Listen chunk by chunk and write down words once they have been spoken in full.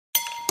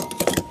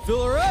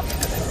Fill her up.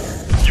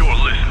 You're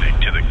listening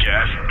to the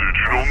Gas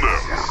Digital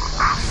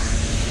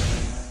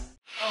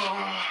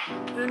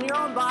Network. In your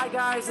own Bye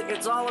Guys,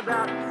 it's all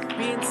about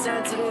being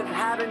sensitive,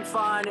 having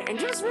fun, and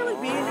just really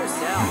being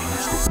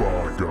yourself. The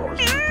Bye Guys,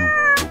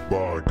 the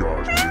Bye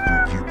Guys,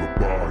 keep the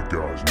Bye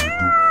Guys,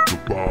 the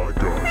Bye Guys,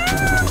 the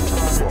Bye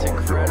Guys,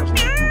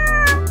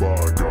 the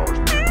Bye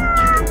Guys, keep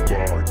the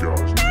Bye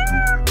Guys,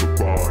 the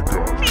Bye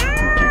Guys,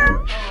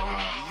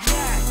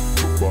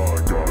 the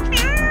Bye Guys, keep the Bye Guys, the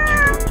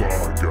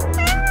Bye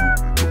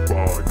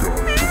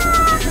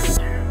Guys.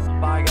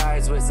 Bye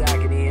Guys with Zac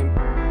and Ian.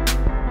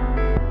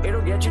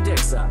 It'll get your dick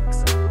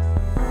sucked.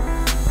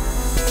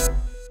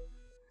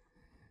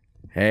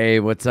 Hey,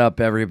 what's up,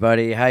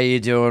 everybody? How you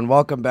doing?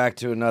 Welcome back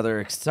to another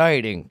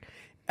exciting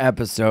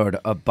episode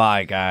of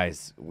Bye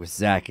Guys with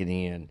Zac and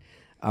Ian.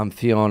 I'm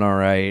feeling all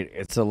right.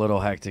 It's a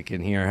little hectic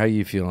in here. How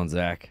you feeling,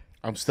 Zac?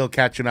 I'm still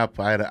catching up.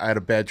 I had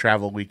a bad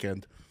travel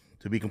weekend.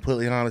 To be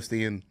completely honest,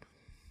 Ian,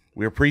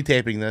 we were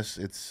pre-taping this.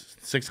 It's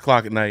 6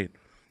 o'clock at night.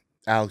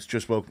 Alex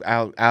just woke.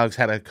 Alex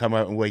had to come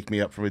out and wake me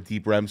up from a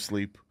deep REM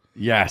sleep.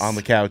 Yes. On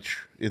the couch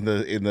in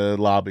the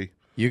lobby.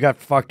 You got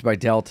fucked by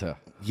Delta.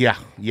 Yeah.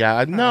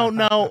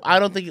 No, I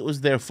don't think it was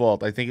their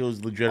fault. I think it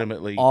was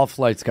legitimately All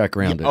flights got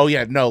grounded. Oh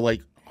yeah, no,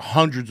 like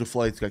hundreds of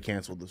flights got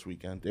canceled this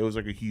weekend. It was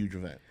like a huge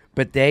event.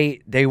 But they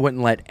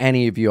wouldn't let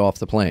any of you off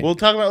the plane. We'll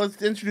talk about.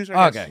 Let's introduce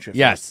our Okay.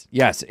 guests.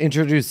 Yes.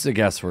 Introduce the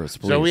guests for us,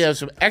 please. So we have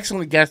some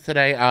excellent guests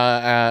today.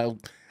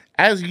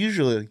 As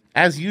usual,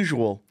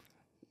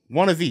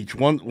 one of each.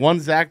 One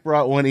Zac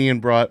brought, one Ian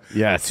brought.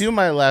 Yes. To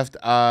my left,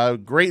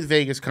 great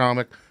Vegas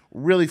comic,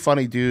 really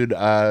funny dude.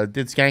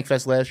 Did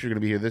Skankfest last year, going to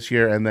be here this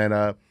year, and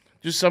then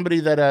just somebody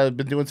that I've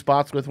been doing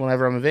spots with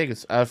whenever I'm in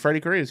Vegas. Freddy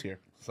Correa is here.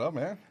 What's up,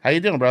 man? How you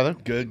doing, brother?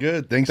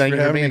 Good. Thank you for for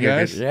having being me, here,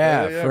 guys. dude.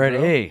 Yeah,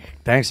 Freddie. bro.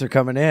 Thanks for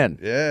coming in.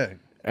 Yeah.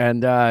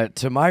 And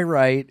to my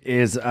right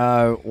is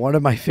one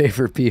of my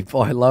favorite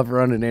people. I love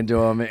running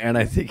into him, and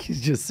I think he's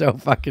just so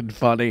fucking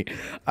funny.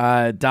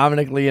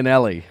 Dominic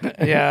Leonelli.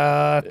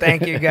 Yeah,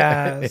 thank you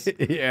guys.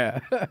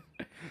 Yeah.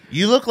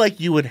 You look like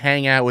you would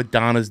hang out with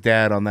Donna's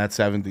dad on that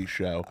 70s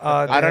show.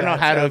 I don't know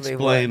how to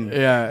explain.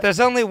 Yeah. There's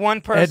only one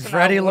person. And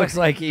Freddie I looks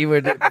like he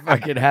would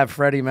fucking have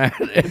Danny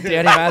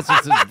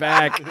Masterson's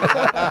back.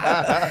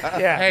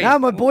 Yeah. Hey, Now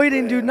my boy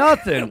didn't do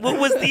nothing. What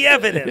was the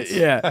evidence?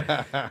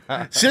 Yeah.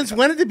 since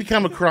when did it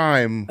become a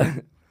crime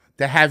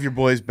to have your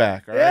boys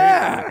back? All right?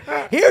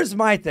 Yeah. Here's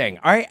my thing.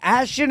 All right.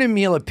 Ashton and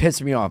Mila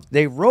pissed me off.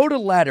 They wrote a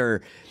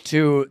letter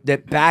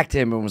that backed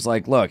him and was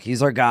like, look,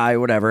 he's our guy,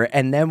 whatever.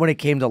 And then when it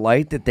came to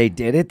light that they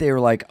did it, they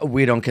were like,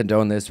 we don't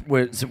condone this.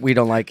 We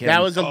don't like him.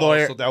 That was a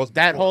lawyer. so that was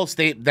that before. whole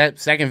that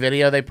second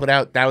video they put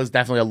out, that was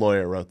definitely a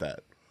lawyer wrote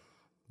that.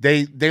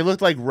 They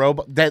looked like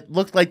that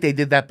looked like they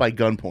did that by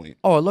gunpoint.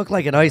 Oh, it looked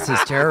like an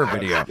ISIS terror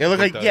video. It looked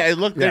like it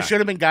looked there Yeah. should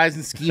have been guys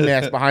in ski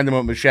masks behind them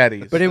with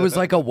machetes. But it was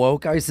like a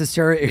woke ISIS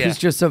terror. It was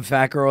just some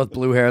fat girl with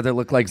blue hair that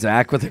looked like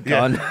Zac with a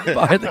gun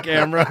behind the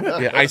camera.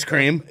 yeah, ice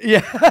cream.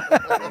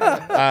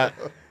 Yeah.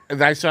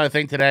 I saw a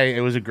thing today.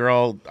 It was a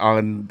girl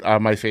on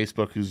my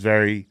Facebook who's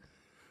very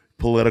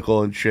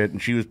political and shit,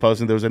 and she was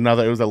posting. It was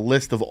a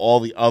list of all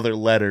the other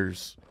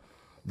letters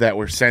that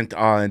were sent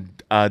on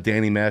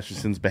Danny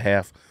Masterson's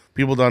behalf.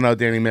 People don't know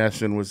Danny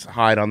Masterson was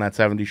hired on that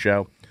 70s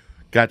show,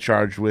 got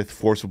charged with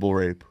forcible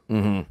rape,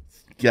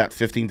 got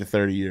 15 to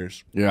 30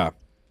 years. Yeah.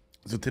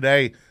 So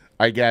today,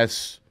 I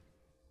guess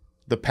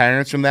the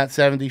parents from that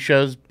 70s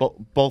shows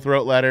both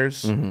wrote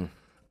letters. Ethan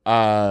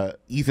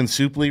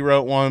Supley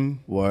wrote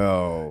one.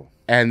 Whoa.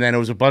 And then it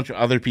was a bunch of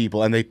other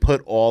people, and they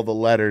put all the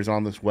letters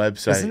on this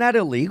website. Isn't that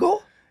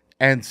illegal?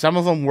 And some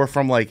of them were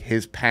from, like,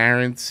 his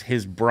parents,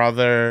 his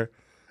brother.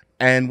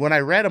 And when I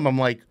read them, I'm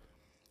like,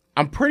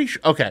 I'm pretty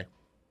sure. Okay.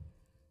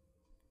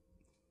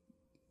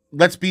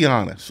 Let's be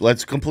honest.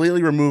 Let's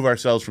completely remove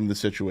ourselves from the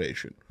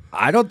situation.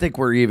 I don't think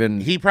we're even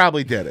He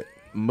probably did it.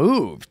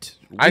 moved.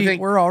 I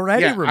think we're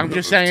already removed. I'm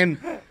just saying,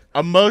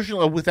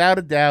 emotional, without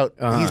a doubt,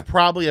 he's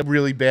probably a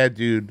really bad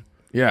dude.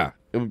 Yeah.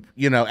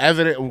 You know,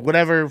 evident,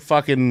 whatever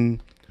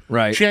fucking.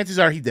 Right. Chances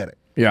are he did it.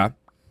 Yeah.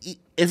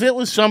 If it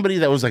was somebody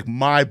that was like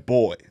my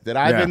boy that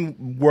I've Yeah.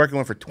 been working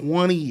with for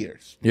 20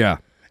 years, Yeah.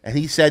 and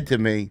he said to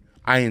me,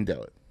 I didn't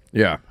do it,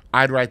 Yeah.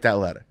 I'd write that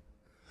letter.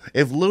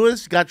 If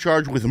Lewis got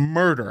charged with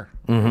murder,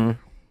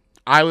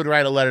 I would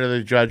write a letter to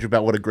the judge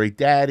about what a great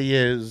dad he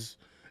is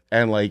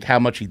and like how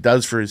much he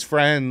does for his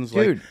friends.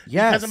 Dude, like,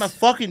 yes. Because I'm a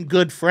fucking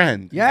good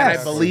friend. Yes. And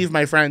I believe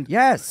my friend.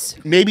 Yes.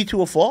 Maybe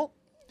to a fault.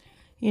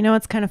 You know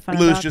what's kind of fun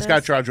Lewis about just this?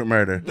 got charged with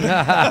murder.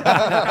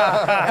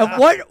 And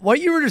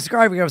what you were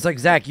describing, I was like,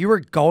 Zac, you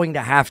were going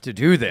to have to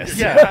do this.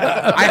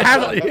 Yeah.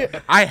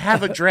 I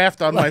have a draft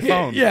on my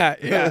phone.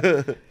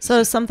 Yeah.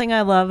 So something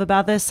I love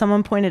about this,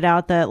 someone pointed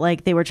out that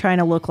like they were trying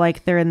to look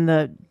like they're in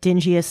the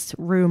dingiest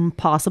room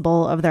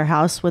possible of their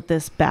house with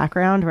this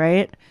background,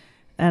 right?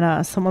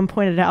 and someone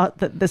pointed out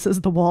that this is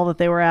the wall that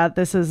they were at.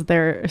 This is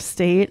their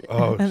estate,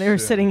 and they were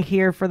sitting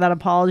here for that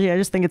apology. I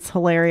just think it's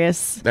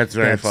hilarious. That's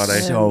very funny.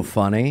 So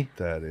funny.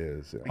 That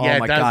is. Oh Yeah,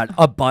 my it does- God.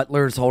 A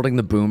butler's holding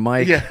the boom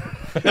mic. Yeah.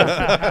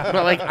 But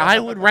like, I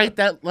would write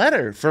that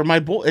letter for my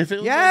boy if it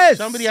was like, Yes!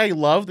 somebody I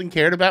loved and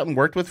cared about and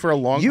worked with for a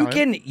long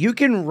time. You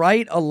can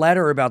write a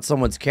letter about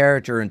someone's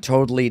character and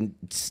totally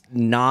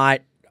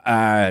not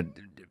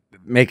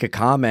make a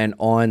comment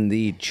on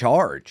the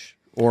charge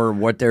or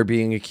what they're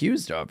being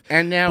accused of.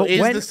 And now, But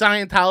is when- the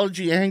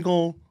Scientology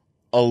angle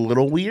a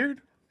little weird?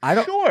 I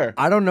don't. Sure.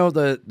 I don't know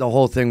the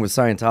whole thing with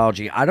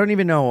Scientology. I don't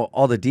even know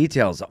all the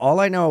details. All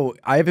I know,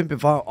 I haven't been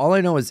following. All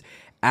I know is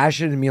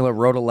Ashton and Mila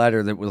wrote a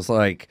letter that was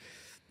like,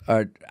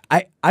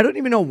 I don't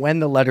even know when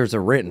the letters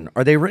are written.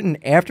 Are they written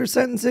after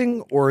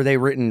sentencing or are they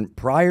written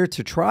prior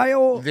to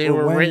trial? They or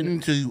were when? written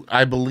to,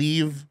 I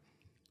believe,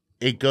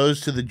 it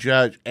goes to the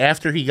judge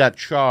after he got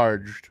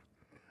charged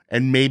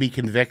and maybe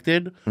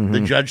convicted. The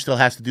judge still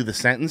has to do the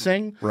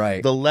sentencing.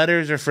 Right. The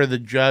letters are for the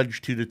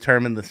judge to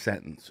determine the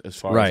sentence, as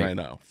far as Right. I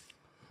know.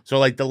 So,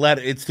 like, the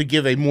letter, it's to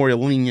give a more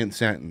lenient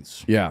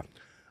sentence. Yeah.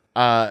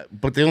 But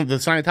the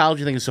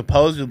Scientology thing is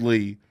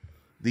supposedly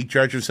the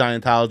Church of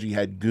Scientology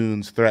had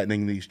goons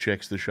threatening these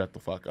chicks to shut the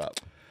fuck up.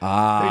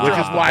 Which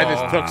is why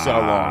this took so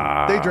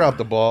long. They dropped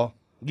the ball.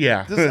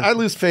 Yeah. I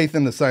lose faith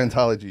in the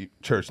Scientology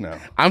church now.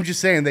 I'm just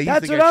saying they used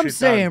That's to what get I'm shit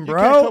saying, done. You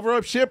can't bro. cover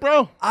up shit,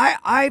 bro.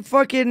 I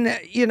fucking,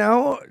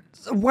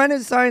 when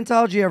has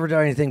Scientology ever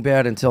done anything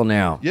bad until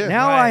now? Yeah.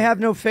 Now Right. I have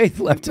no faith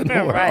left in the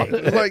world. Right.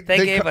 Like, they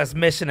they gave co- us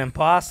Mission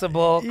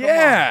Impossible. Come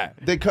Yeah.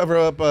 They cover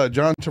up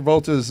John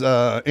Travolta's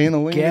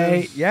analingus.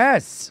 Gay.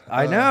 Yes,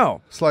 I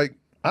know. It's like,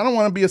 I don't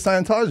want to be a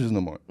Scientologist no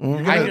more. You're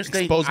I gonna just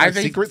think, expose I my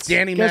think secrets.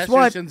 Danny Guess what?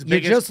 Masterson's You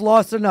biggest just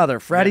lost another.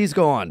 Freddie's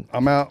gone.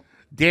 I'm out.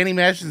 Danny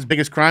Masterson's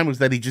biggest crime was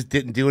that he just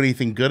didn't do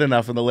anything good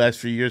enough in the last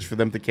few years for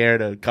them to care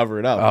to cover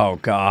it up. Oh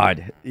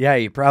God. Yeah,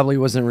 he probably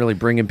wasn't really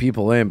bringing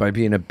people in by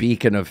being a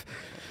beacon of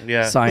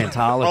Yeah.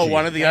 Scientology. Oh,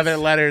 one of the other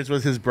letters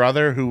was his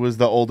brother, who was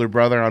the older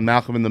brother on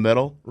Malcolm in the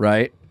Middle.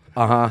 right.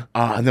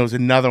 And there was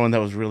another one that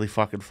was really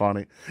fucking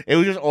funny. It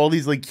was just all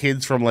these like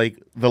kids from like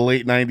the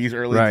late 90s,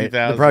 early Right. They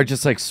 2000s. probably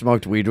just like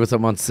smoked weed with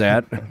him on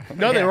set.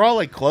 No, they were all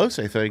like close,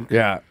 I think.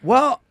 Yeah.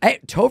 Well, hey,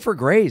 Topher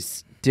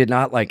Grace did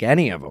not like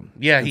any of them.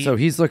 Yeah, And he- so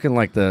he's looking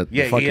like the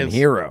Yeah, he fucking is.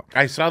 hero.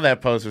 I saw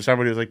that post where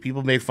somebody was like,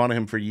 people made fun of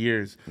him for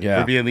years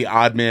Yeah. for being the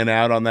odd man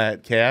out on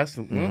that cast.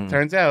 And, well,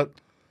 turns out,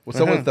 What's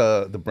up with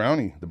the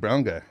brownie, the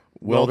brown guy?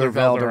 Wilder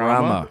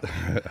Valderrama.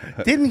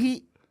 Didn't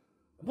he?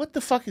 What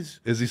the fuck is?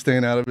 Is he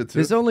staying out of it too?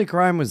 His only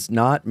crime was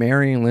not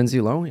marrying Lindsay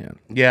Lohan.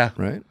 Yeah,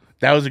 Right.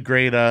 that was a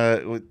great.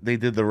 They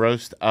did the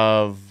roast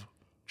of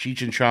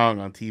Cheech and Chong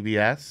on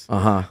TBS.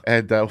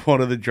 And one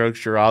of the jokes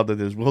Gerald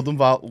did is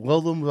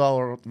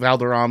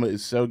Valderrama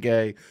is so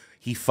gay.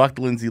 He fucked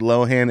Lindsay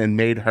Lohan and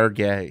made her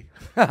gay.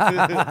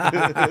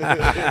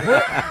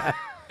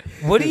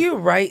 What do you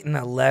write in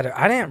a letter?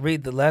 I didn't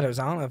read the letters.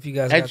 I don't know if you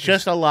guys. got It's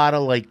just a lot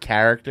of like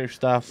character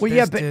stuff. Well, this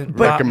yeah, dude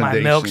but bought my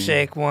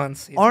Recommendation. milkshake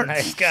once. He's a Aren't-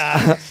 nice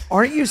guy.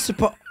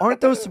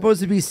 aren't those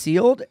supposed to be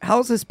sealed?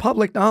 How's this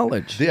public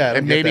knowledge? Yeah, I don't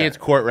And get maybe that. it's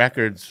court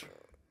records,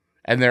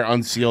 and they're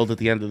unsealed at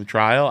the end of the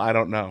trial. I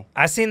don't know.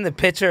 I seen the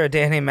picture of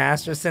Danny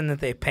Masterson that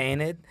they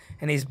painted,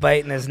 and he's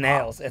biting his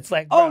nails. It's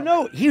like, Oh bro,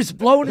 no, he was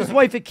blowing his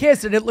wife a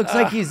kiss, and it looks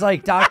like he's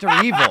like Dr.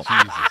 Evil.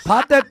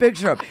 Pop that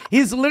picture up.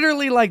 He's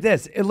literally like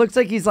this. It looks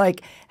like he's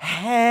like,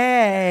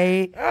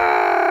 hey.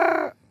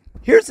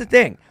 Here's the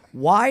thing.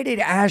 Why did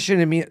Ashton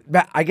and me?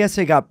 I guess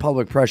they got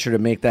public pressure to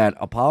make that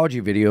apology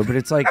video, but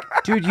it's like,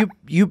 dude,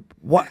 you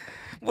what?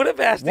 What if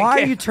Ashton? Why are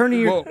came- you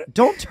turning your?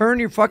 Don't turn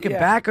your fucking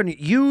back on you.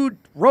 You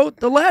wrote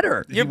the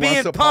letter. You're wants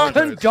being to punked.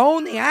 apologize.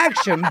 Condone the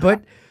action,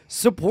 but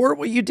support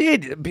what you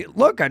did.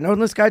 Look, I've known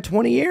this guy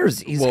 20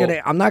 years.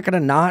 I'm not gonna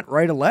not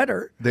write a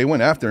letter. They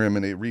went after him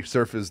and they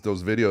resurfaced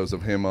those videos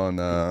of him on.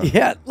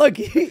 Yeah, look,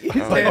 he's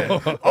like,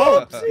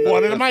 oopsie.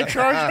 What am I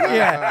charged with?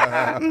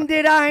 Yeah.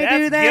 Did I That's do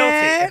guilty.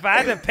 that? If I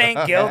had to paint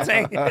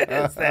guilting,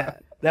 it's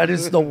that. That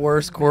is the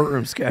worst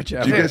courrm sketch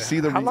ever. Did you guys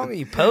see the? How long are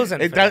you posing?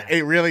 It for does. that?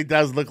 It really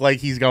does look like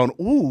he's going.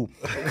 Ooh,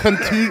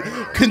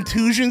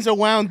 contusions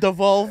around the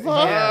vulva.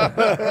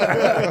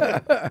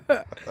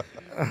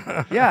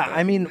 Yeah,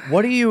 I mean,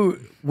 what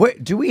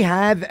do we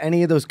have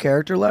any of those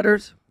character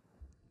letters?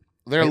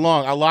 They're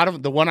long. A lot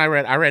of the one I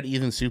read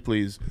Ethan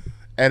Suplee's,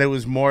 and it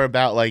was more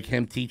about like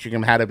him teaching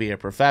him how to be a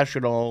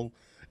professional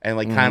and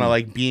like kind of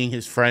like being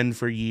his friend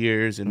for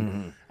years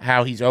and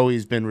how he's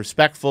always been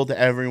respectful to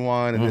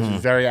everyone and this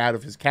is very out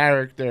of his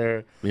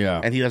character. Yeah.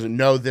 And he doesn't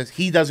know this.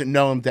 He doesn't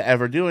know him to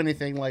ever do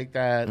anything like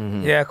that.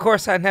 Yeah, of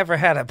course, I never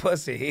had a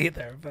pussy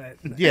either, but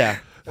Yeah.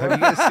 Have you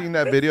guys seen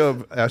that video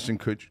of Ashton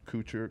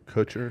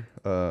Kutcher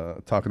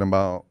talking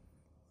about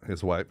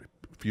his wife,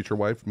 future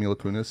wife, Mila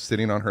Kunis,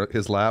 sitting on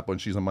his lap when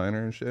she's a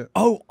minor and shit?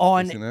 Oh,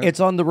 seen that?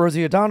 it's on the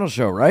Rosie O'Donnell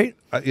show, right?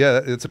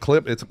 Yeah, it's a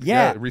clip. It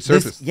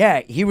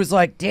resurfaced. He was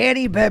like,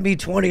 Danny bet me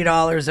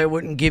 $20 I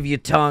wouldn't give you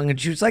tongue, and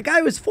she was like,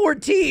 I was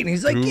 14.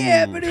 He's like,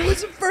 yeah, but it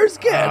was the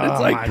first kid. It's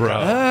like,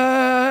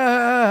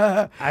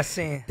 I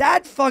seen.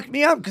 That fucked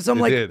me up because I'm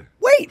It like, did.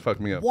 wait, Fucked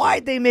me up,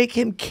 why'd they make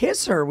him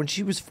kiss her when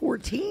she was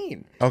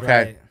 14? Okay.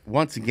 Right.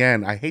 Once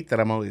again, I hate that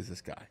I'm always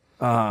this guy.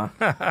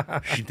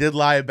 She did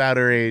lie about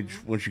her age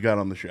when she got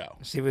on the show.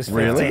 She was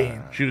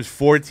 15. She was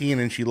 14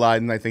 and she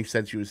lied and I think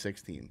said she was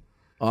 16.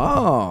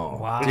 Oh,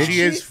 Wow. But she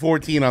is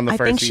 14 on the I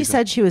first think season. she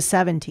said she was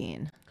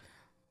 17.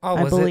 Oh,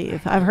 I was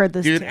believe. I've heard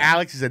this Dude, too.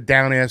 Alex is a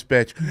down ass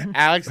bitch.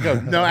 Alex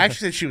goes, no,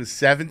 actually said she was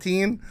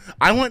 17.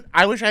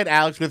 I wish I had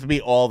Alex with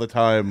me all the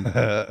time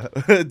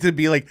to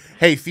be like,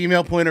 hey,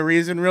 female point of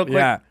reason, real quick.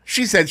 Yeah.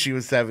 She said she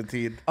was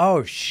 17.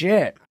 oh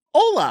shit.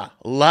 Hola,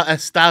 la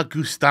está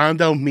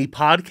gustando mi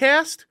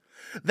podcast?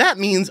 That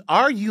means,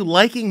 are you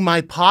liking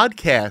my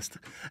podcast?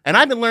 And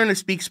I've been learning to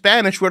speak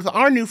Spanish with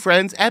our new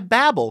friends at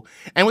Babbel.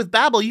 And with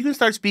Babbel, you can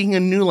start speaking a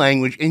new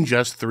language in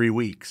just 3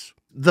 weeks.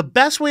 The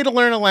best way to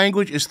learn a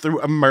language is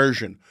through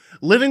immersion,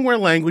 living where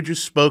language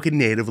is spoken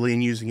natively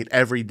and using it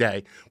every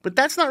day. But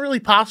that's not really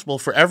possible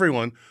for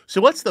everyone.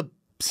 So what's the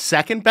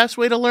second best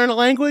way to learn a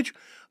language?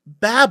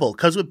 Babbel,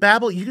 because with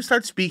Babbel, you can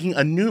start speaking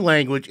a new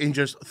language in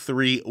just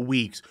 3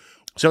 weeks.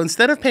 So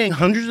instead of paying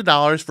hundreds of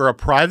dollars for a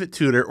private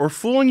tutor or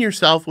fooling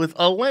yourself with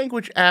a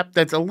language app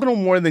that's a little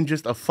more than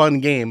just a fun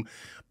game,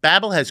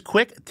 Babbel has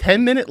quick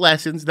 10-minute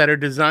lessons that are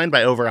designed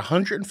by over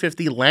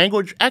 150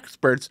 language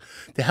experts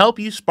to help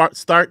you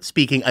start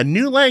speaking a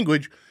new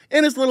language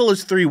in as little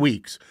as 3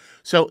 weeks.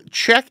 So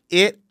check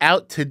it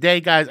out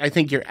today, guys. I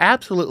think you're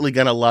absolutely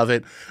going to love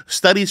it.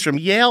 Studies from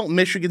Yale,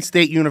 Michigan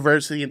State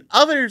University, and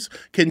others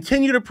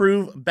continue to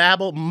prove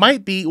Babbel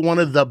might be one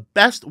of the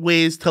best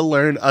ways to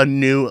learn a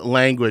new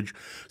language.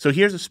 So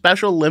here's a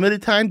special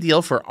limited time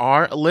deal for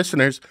our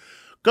listeners.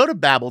 Go to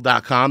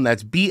Babbel.com,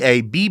 that's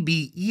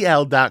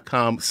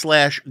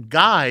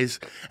BABBEL.com/guys,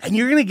 and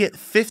you're going to get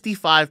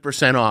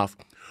 55% off.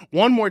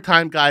 One more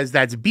time, guys,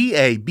 that's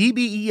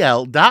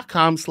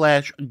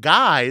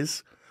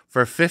BABBEL.com/guys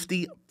for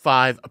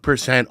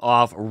 55%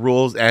 off.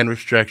 Rules and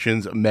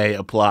restrictions may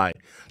apply.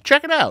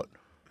 Check it out.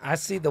 I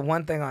see the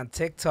one thing on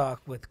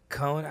TikTok with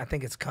Conan, I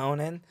think it's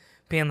Conan,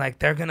 being like,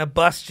 they're going to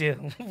bust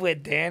you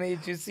with Danny.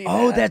 Did you see that?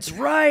 Oh, that's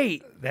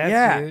right.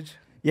 That's huge.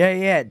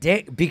 Yeah.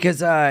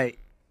 Because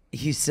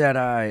he said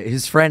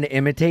his friend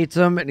imitates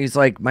him, and he's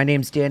like, my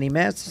name's Danny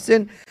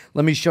Masterson.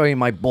 Let me show you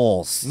my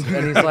balls.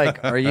 And he's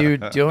like, are you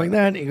doing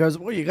that? And he goes,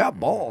 well, you got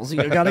balls.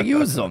 You got to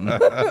use them.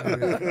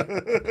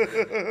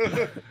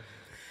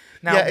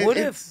 Now, Yeah, what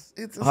it's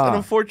an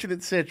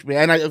unfortunate sitch,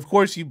 man. And of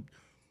course, you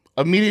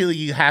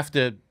immediately have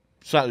to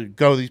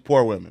go these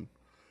poor women.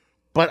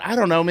 But I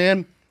don't know,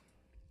 man.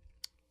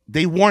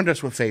 They warned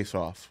us with Face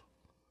Off.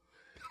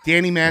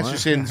 Danny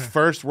Masterson's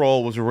first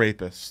role was a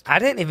rapist. I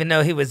didn't even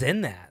know he was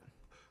in that.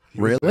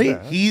 Really?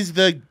 He's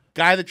the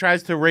guy that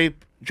tries to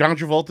rape John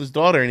Travolta's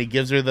daughter, and he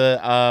gives her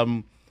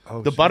the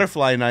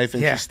butterfly knife,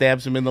 and Yeah. she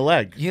stabs him in the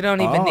leg. You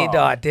don't even need to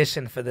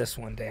audition for this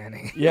one,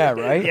 Danny. Yeah,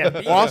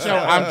 right? Also,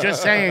 I'm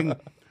just saying,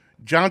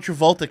 John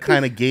Travolta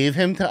kind of gave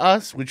him to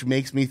us, which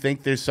makes me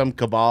think there's some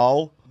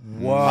cabal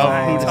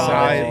of who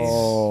decides.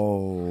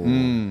 Oh.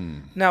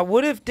 Now,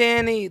 what if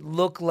Danny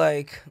looked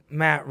like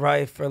Matt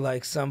Rife or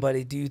like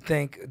somebody? Do you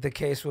think the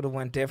case would have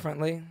went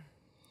differently?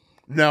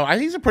 No,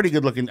 he's a pretty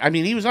good looking. I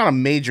mean, he was on a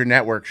major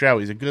network show.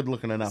 He's a good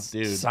looking enough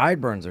dude.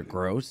 Sideburns are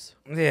gross.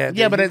 Yeah,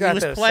 Yeah, but you he got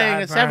was those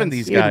playing a sideburns.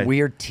 70s He had guy.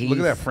 weird teeth. Look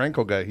at that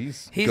Franco guy.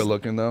 He's He's- good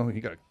looking though. He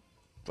got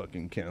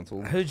fucking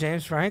canceled. Who,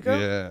 James Franco?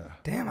 Yeah.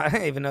 Damn, I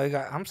didn't even know he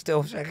got. I'm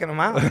still checking him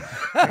out. I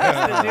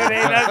guess the dude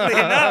ain't ugly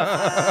enough.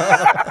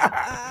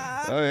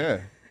 Oh yeah.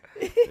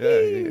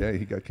 Yeah.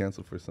 He got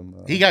canceled for some.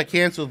 He got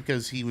canceled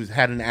because he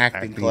had an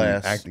acting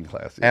class. Acting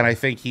class. And I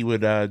think he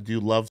would do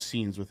love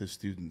scenes with his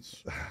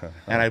students.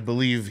 And I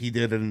believe he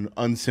did an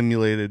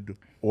unsimulated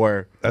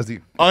or as he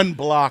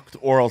unblocked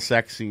oral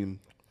sex scene.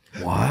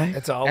 What?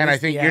 It's always And I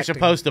think the you're acting.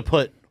 supposed to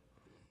put,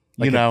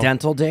 Like you know, a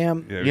dental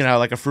dam? yeah,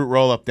 like a fruit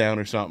roll up down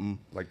or something.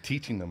 like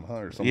teaching them, huh,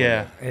 or something.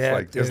 Yeah. Like that. Yeah,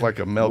 It's dude. like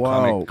a male Whoa.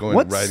 comic going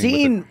What riding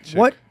scene, with a chick.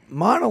 what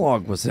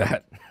monologue was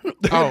that?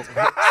 Oh,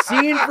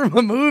 Scene from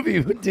a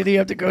movie. Did he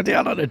have to go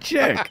down on a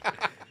chick?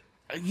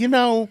 you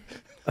know,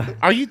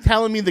 are you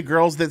telling me the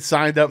girls that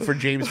signed up for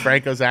James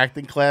Franco's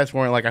acting class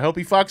weren't like, I hope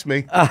he fucks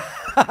me?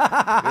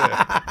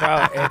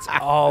 Bro, it's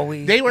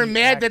always. They were the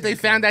mad that they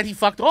acting found out he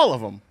fucked all of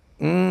them.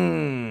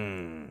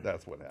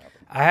 That's what happened.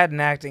 I had an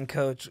acting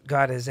coach,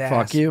 got his ass.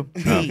 Fuck you.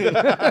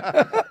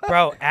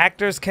 Bro,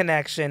 Actors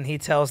Connection, he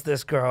tells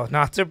this girl,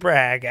 not to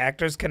brag,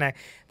 Actors Connect,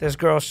 this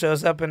girl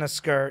shows up in a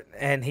skirt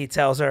and he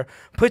tells her,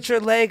 put your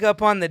leg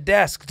up on the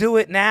desk, do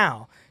it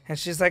now. And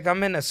she's like,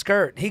 I'm in a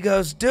skirt. He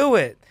goes, do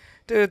it.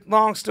 Dude,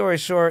 long story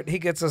short, he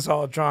gets us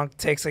all drunk,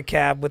 takes a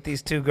cab with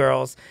these two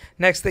girls.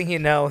 Next thing you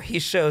know, he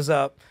shows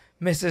up,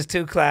 misses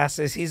 2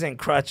 classes, he's in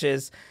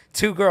crutches.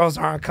 2 girls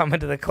aren't coming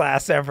to the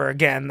class ever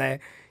again.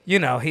 You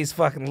know, he's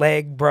fucking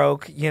leg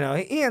broke. You know,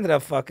 he ended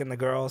up fucking the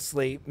girl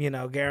asleep, you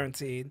know,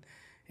 guaranteed.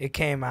 It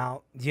came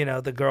out, you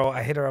know, the girl,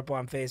 I hit her up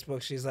on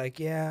Facebook. She's like,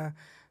 yeah,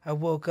 I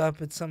woke up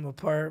at some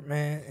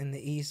apartment in the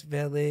East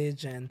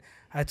Village and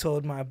I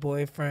told my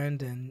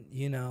boyfriend and,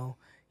 you know,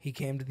 he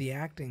came to the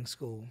acting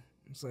school.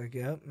 It's like,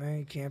 yep, man,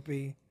 you can't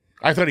be.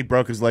 I thought he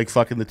broke his leg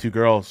fucking the 2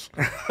 girls.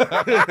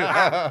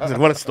 I was like,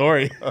 what a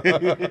story.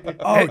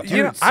 Oh, dude,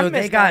 You know, so I they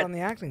missed got out on the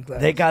acting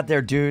class. they got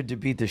their dude to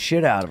beat the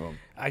shit out of him.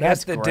 I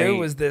That's guess the great. dude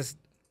was this,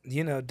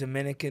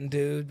 Dominican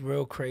dude,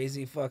 real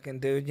crazy fucking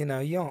dude. You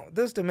don't.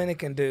 Those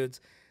Dominican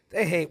dudes,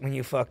 they hate when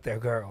you fuck their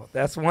girl.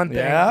 That's one thing.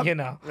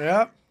 Yep.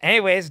 Yep.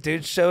 Anyways,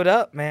 dude showed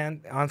up,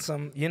 man, on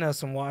some,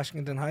 some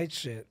Washington Heights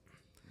shit.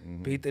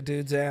 Beat the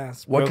dude's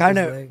ass. What broke kind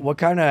his of leg. what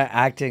kind of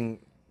acting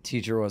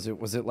teacher was it?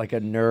 Was it like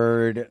a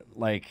nerd,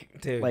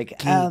 Dude, like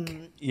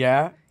geek.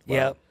 yeah,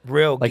 Yep,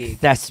 real like geek.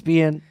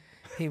 thespian?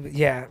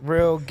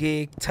 Real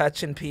geek,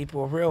 touching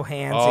people, real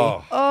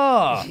handsy.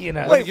 Oh, You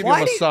know, Wait, give you a why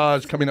did-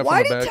 massage coming up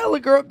why from the did back. you tell a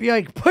girl be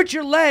like, put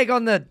your leg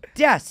on the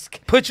desk?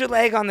 put your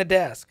leg on the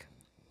desk.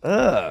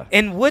 Ugh.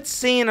 And what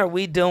scene are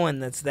we doing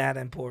that's that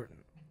important?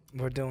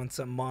 We're doing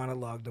some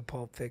monologue to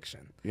Pulp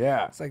Fiction.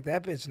 Yeah. It's like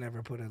that bitch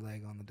never put her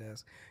leg on the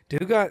desk.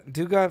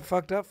 Dude got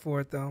fucked up for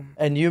it though.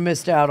 And you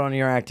missed out on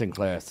your acting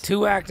class.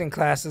 2 acting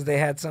classes, they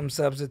had some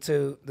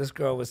substitute. This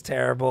girl was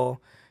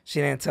terrible.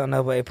 She didn't tell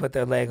nobody to put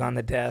their leg on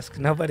the desk.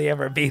 Nobody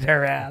ever beat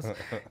her ass.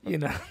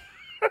 Wouldn't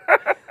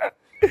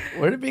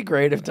it be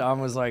great if Tom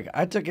was like,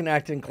 I took an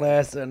acting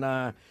class and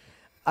I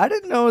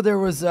didn't know there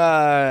was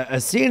a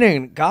scene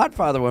in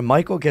Godfather when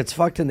Michael gets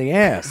fucked in the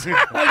ass.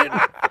 I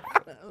didn't.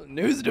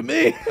 News to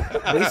me.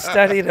 We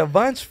studied a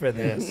bunch for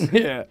this.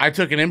 Yeah. I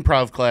took an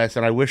improv class,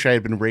 and I wish I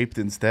had been raped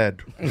instead.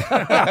 It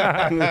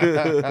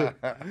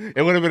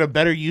would have been a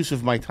better use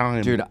of my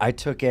time. Dude, I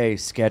took a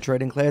sketch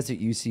writing class at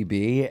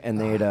UCB,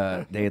 and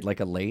they had like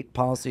a late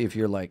policy if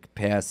you're like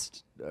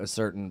past a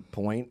certain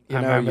point, I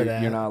remember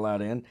that. you're not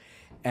allowed in.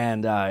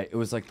 And it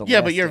was like the yeah,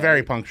 last but you're day.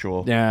 very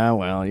punctual. Yeah,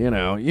 well, you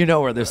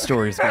know where this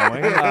story's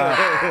going.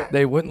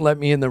 They wouldn't let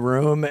me in the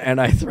room, and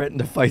I threatened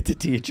to fight the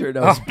teacher, and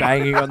I was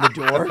banging on the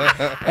door,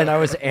 and I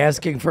was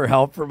asking for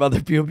help from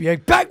other people, being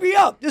like, back me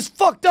up! This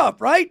fucked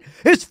up, right?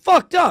 It's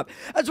fucked up.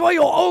 That's why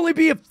you'll only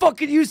be a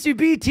fucking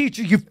UCB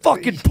teacher, you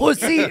fucking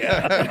pussy! And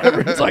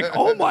everyone's like,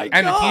 oh my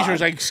And God. the teacher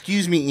was like,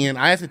 excuse me, Ian,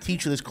 I have to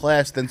teach you this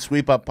class, then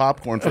sweep up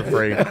popcorn for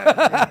free. Dude,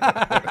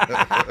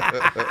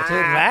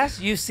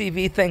 last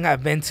UCB thing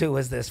I've been to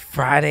was this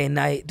Friday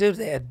night. Dude,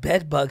 they had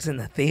bed bugs in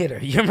the theater.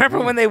 You remember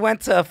when they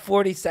went to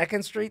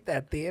 42nd Street,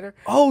 that theater?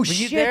 Oh, Were you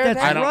shit, there that's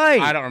then? right.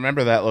 I don't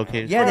remember that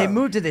location. Yeah, they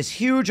moved to this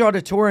huge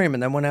auditorium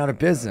and then went out of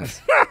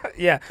business.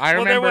 Yeah. I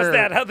Well, there was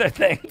remember- that other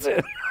thing,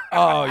 too.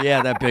 Oh,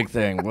 yeah, that big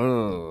thing.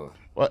 Whoa.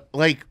 Well,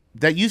 like,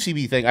 that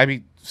UCB thing, I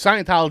mean,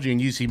 Scientology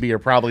and UCB are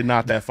probably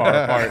not that far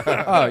apart.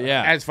 Oh,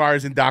 yeah. As far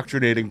as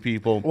indoctrinating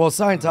people. Well,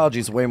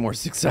 Scientology's way more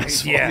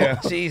successful. Yeah,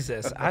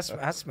 Jesus. I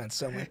spent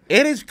so much.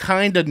 It is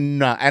kind of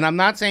nut, and I'm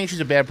not saying she's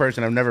a bad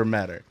person. I've never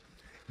met her.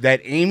 That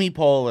Amy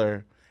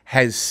Poehler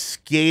has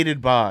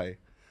skated by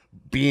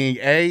being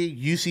a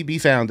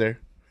UCB founder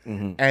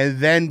and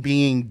then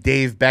being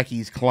Dave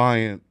Becky's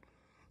client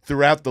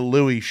throughout the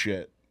Louis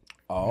shit.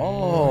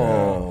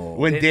 Oh.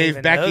 When Didn't Dave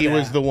even Becky know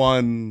was that. the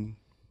one.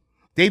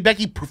 Dave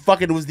Becky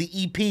fucking was the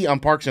EP on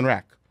Parks and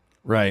Rec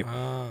Right.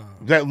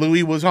 that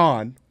Louis was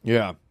on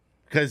Yeah.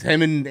 because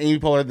him and Amy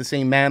Poehler had the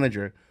same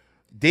manager.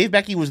 Dave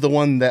Becky was the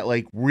one that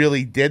like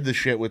really did the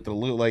shit with the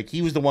like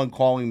he was the one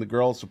calling the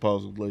girls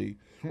supposedly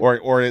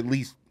or at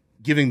least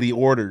giving the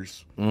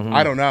orders.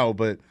 I don't know,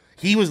 but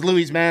he was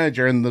Louis'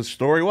 manager, and the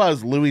story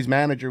was Louis'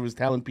 manager was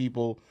telling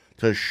people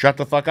to shut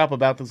the fuck up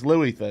about this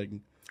Louis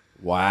thing.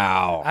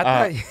 Wow. I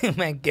thought you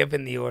meant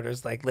giving the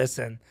orders, like,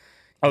 listen.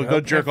 Oh,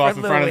 go jerk off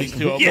in front of these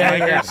two open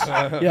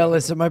micers. Yeah,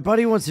 listen, my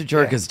buddy wants to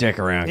jerk his dick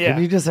around. Yeah.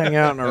 Can you just hang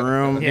out in a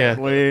room, Yeah.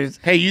 please?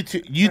 Hey, you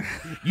two,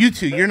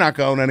 you're not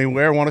going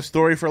anywhere. Want a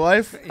story for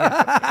life?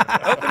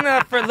 Open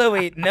up for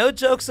Louis. No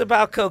jokes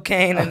about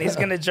cocaine, and he's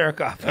going to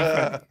jerk off.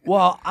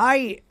 Well,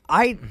 I,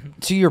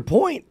 to your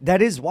point,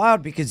 that is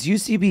wild because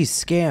UCB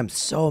scammed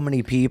so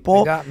many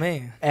people. They got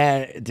me.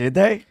 And did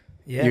they?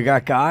 Yeah. You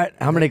got?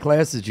 How many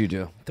classes did you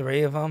do?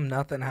 3 of them,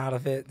 nothing out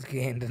of it,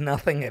 gained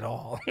nothing at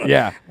all.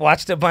 Yeah.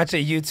 Watched a bunch of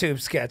YouTube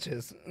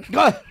sketches.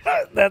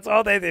 That's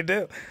all they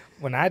do.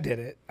 When I did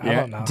it, I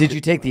don't know. Did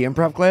you take the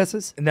improv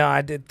classes? No,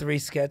 I did 3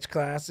 sketch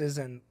classes,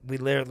 and we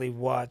literally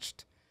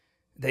watched.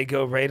 They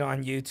go right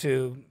on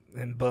YouTube,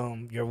 and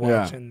boom, you're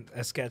watching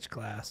a sketch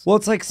class. Well,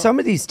 it's like some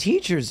of these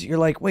teachers, you're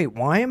like, wait,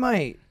 why am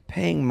I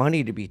paying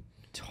money to be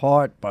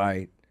taught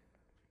by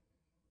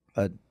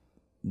a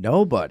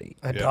nobody?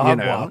 A dog You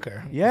know?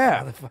 walker.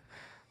 Yeah.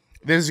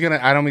 This is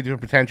I don't mean to be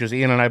pretentious.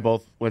 Ian and I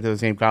both went to the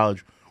same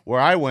college.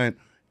 Where I went,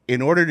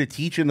 in order to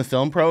teach in the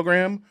film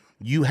program,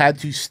 you had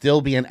to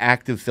still be an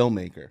active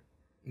filmmaker.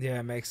 Yeah,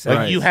 it makes sense.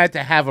 Like you had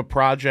to have a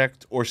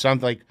project or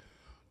something. Like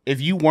if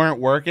you weren't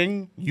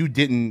working, you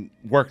didn't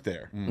work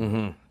there.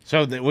 Mm-hmm.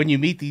 So that when you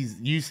meet these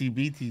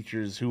UCB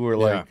teachers who are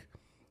like,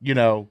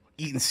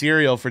 eating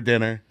cereal for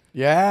dinner,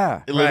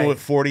 Yeah. living with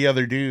 40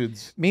 other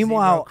dudes.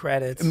 Meanwhile, Zero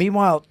credits.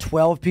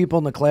 12 people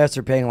in the class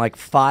are paying like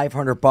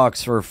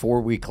 $500 for a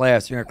 4-week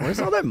class. You're like, where's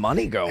all that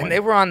money going? And they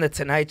were on the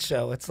Tonight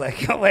Show. It's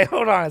like, wait,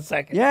 hold on a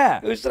second. Yeah.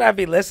 Who should I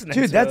be listening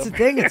to? Dude, that's the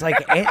thing. It's like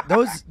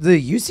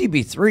the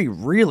UCB3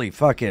 really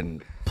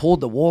fucking pulled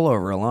the wool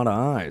over a lot of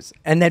eyes.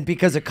 And then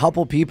because a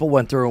couple people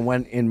went through and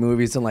went in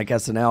movies and like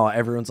SNL,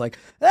 everyone's like,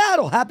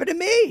 that'll happen to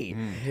me.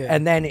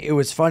 And then it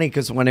was funny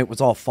because when it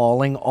was all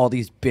falling, all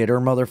these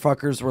bitter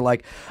motherfuckers were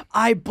like,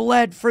 I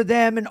bled for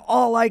them and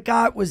all I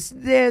got was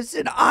this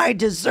and I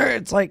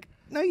deserve. It's like,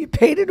 no, you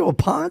paid into a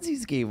Ponzi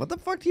scheme. What the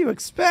fuck do you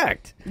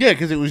expect? Yeah,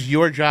 because it was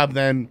your job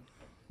then.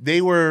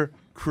 They were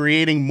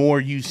creating more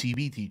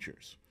UCB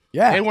teachers.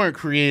 Yeah. They weren't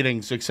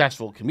creating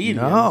successful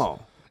comedians. No.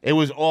 It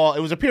was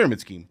a pyramid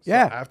scheme.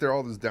 Yeah. After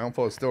all this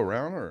downfall is still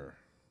around, or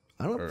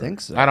I don't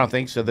think so. I don't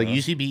think so. The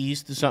UCB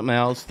East is something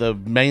else. The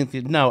main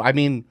thing, no, I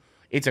mean,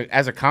 it's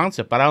as a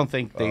concept, but I don't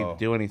think they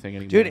do anything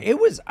anymore. Dude, it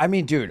was, I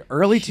mean, dude,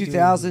 early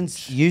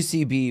 2000s,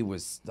 UCB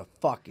was the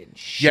fucking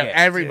shit. yeah,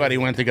 everybody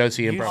went to go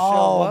see improv.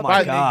 Oh,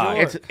 my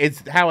God.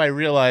 It's how I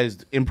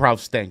realized improv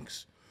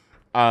stinks.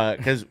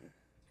 Because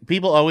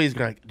people always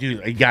go like,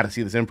 dude, you got to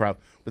see this improv.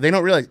 But they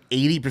don't realize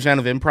 80%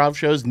 of improv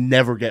shows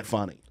never get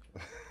funny.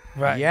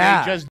 Right.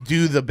 Yeah. They just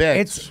do the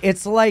bits.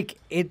 It's like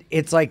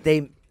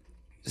they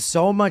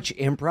so much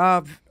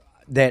improv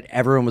that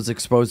everyone was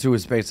exposed to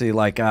was basically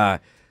like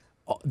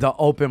the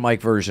open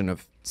mic version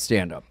of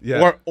stand up.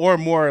 yeah, Or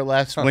more or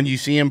less when you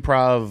see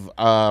improv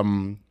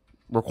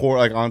record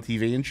like on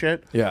TV and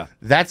shit. Yeah.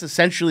 That's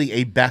essentially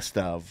a best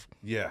of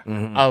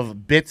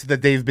of bits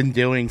that they've been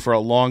doing for a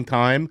long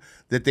time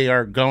that they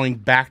are going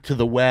back to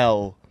the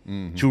well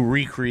to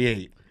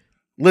recreate.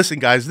 Listen,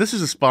 guys, this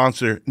is a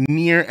sponsor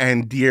near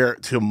and dear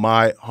to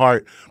my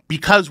heart.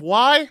 Because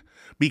why?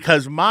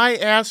 Because my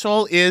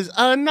asshole is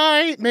a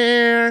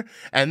nightmare.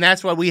 And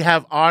that's why we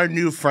have our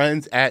new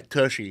friends at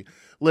Tushy.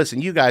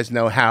 Listen, you guys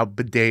know how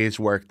bidets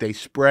work. They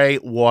spray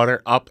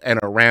water up and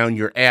around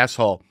your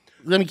asshole.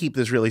 Let me keep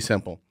this really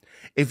simple.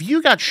 If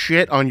you got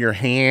shit on your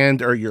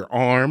hand or your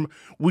arm,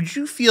 would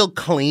you feel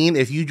clean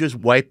if you just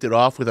wiped it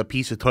off with a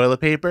piece of toilet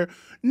paper?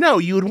 No,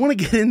 you would want to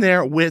get in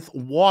there with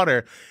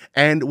water.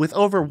 And with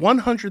over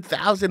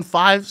 100,000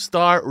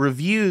 five-star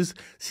reviews,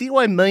 see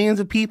why millions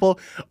of people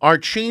are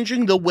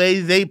changing the way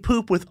they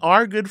poop with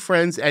our good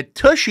friends at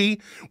Tushy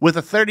with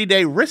a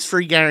 30-day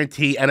risk-free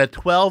guarantee and a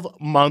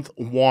 12-month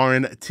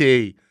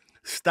warranty.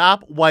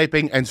 Stop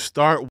wiping and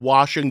start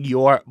washing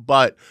your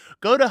butt.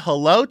 Go to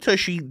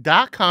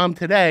hellotushy.com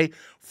today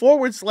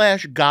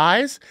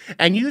 /guys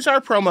and use our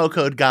promo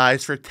code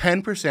guys for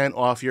 10%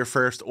 off your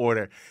first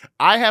order.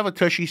 I have a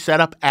Tushy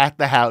set up at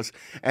the house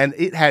and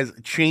it has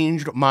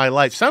changed my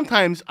life.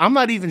 Sometimes I'm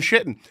not even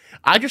shitting.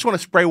 I just want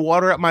to spray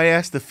water up my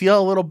ass to feel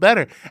a little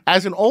better.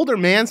 As an older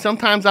man,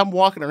 sometimes I'm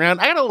walking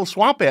around. I got a little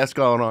swamp ass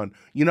going on.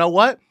 You know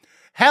what?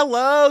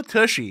 Hello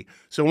Tushy.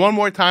 So one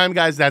more time,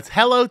 guys, that's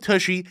Hello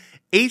Tushy.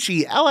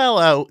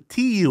 HELLOTUSHY.com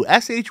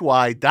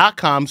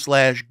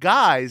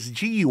 /guys,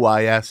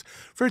 GUIS,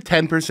 for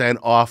 10%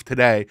 off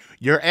today.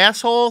 Your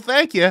asshole,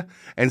 thank you.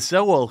 And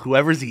so will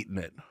whoever's eating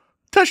it.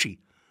 Tushy.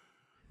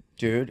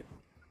 Dude,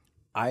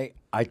 I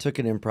took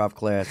an improv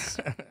class,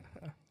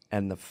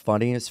 and the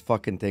funniest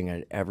fucking thing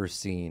I'd ever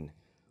seen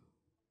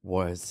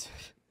was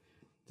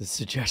the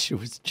suggestion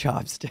was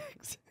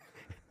chopsticks.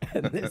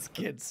 And this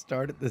kid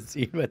started the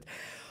scene with,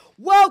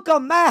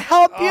 welcome, may I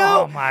help you?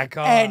 Oh, my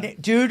God.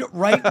 And, dude,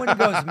 right when he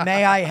goes,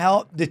 may I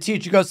help? The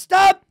teacher goes,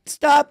 stop.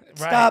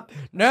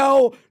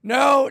 No.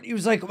 He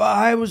was like, well,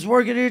 I was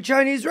working at a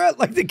Chinese restaurant.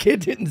 Like, the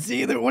kid didn't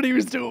see that what he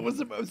was doing was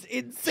the most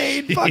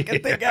insane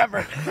fucking thing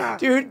ever.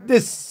 Dude,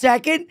 the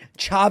second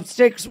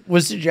chopsticks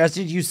was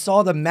suggested, you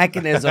saw the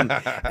mechanism.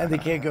 And the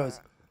kid goes,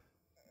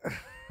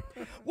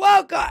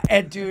 welcome.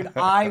 And dude,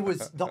 I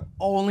was the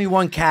only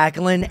one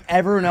cackling.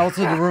 Everyone else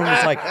in the room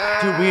was like,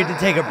 dude, we had to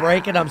take a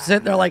break. And I'm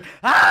sitting there like,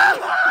 We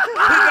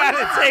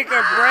gotta take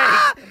a break.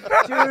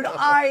 dude,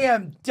 I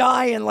am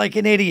dying like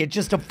an idiot.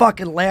 Just a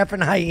fucking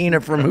laughing hyena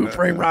from Who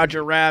Framed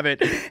Roger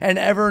Rabbit. And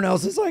everyone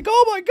else is like,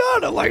 oh my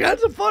God. I'm like,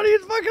 that's the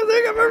funniest fucking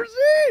thing I've ever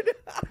seen.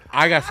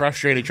 I got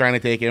frustrated trying to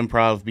take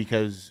improv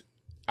because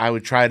I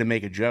would try to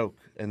make a joke.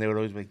 And they would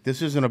always be like,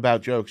 this isn't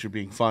about jokes. You're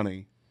being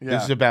funny.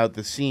 This is about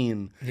the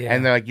scene. Yeah.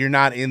 And they're like, you're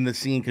not in the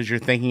scene because you're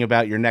thinking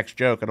about your next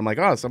joke. And I'm like,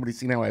 oh, somebody's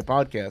seen how I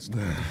podcast.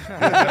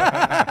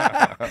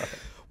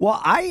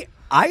 Well, I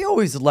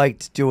always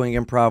liked doing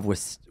improv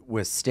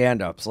with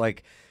stand-ups.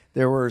 Like,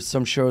 there were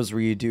some shows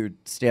where you do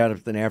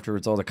stand-up, then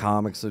afterwards all the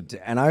comics would,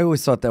 and I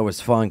always thought that was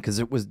fun because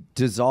it was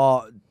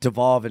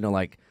devolve into,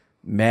 like,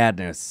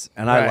 madness.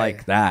 And I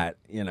like that,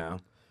 you know.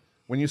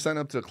 when you sign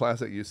up to a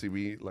class at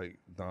UCB, like,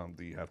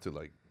 do you have to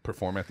like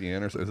perform at the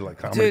end, or is it like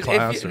comedy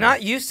class? If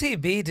not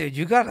UCB, dude,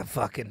 you gotta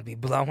fucking be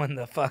blowing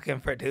the fucking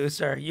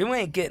producer. You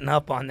ain't getting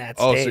up on that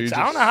stage.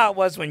 I don't know how it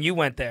was when you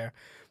went there,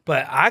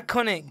 but I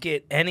couldn't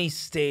get any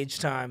stage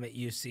time at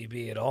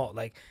UCB at all.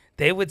 Like,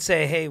 they would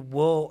say, hey,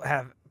 we'll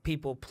have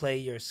people play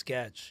your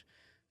sketch,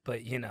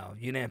 but, you know,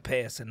 you didn't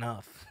pay us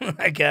enough,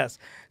 I guess,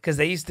 because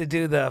they used to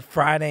do the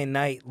Friday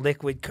night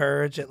Liquid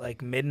Courage at,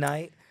 like,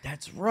 midnight.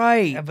 That's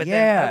right, But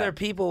then other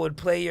people would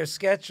play your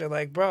sketch. You're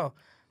like, bro,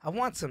 I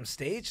want some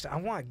stage time.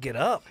 I want to get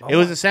up. It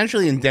was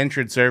essentially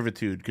indentured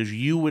servitude because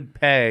you would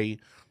pay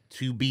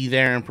to be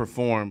there and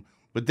perform,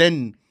 but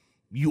then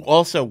you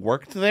also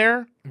worked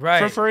there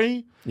for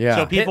free. Yeah.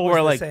 So people Pitt was were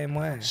the like same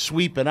way.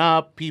 sweeping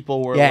up.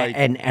 People were Yeah, like,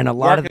 and a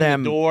lot of working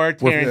them the door,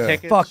 tearing were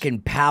tickets.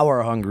 fucking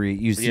power hungry at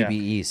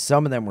UCBE.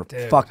 Some of them were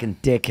fucking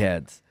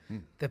dickheads.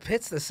 The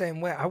Pit's the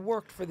same way. I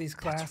worked for these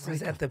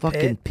classes at the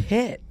Fucking Pit,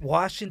 Pit.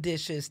 washing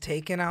dishes,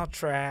 taking out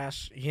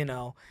trash, you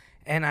know.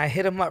 And I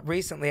hit them up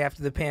recently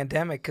after the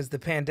pandemic because the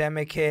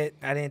pandemic hit.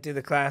 I didn't do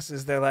the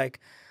classes. They're like,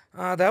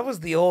 that was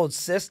the old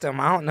system.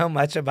 I don't know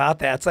much about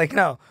that. It's like,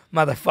 no,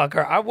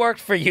 motherfucker, I worked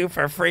for you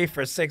for free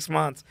for 6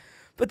 months.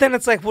 But then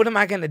it's like, what am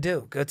I going to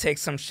do? Go take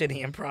some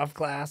shitty improv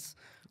class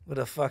with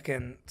a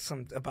fucking,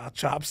 about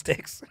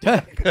chopsticks?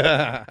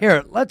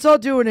 Here, let's all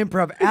do an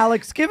improv.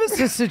 Alex, give us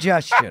a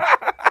suggestion.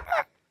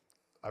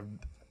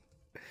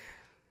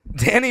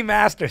 Danny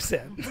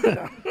Masterson.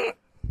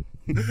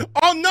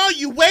 oh no,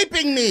 you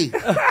raping me.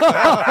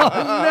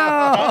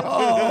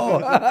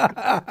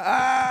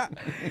 I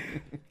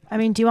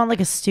mean, do you want like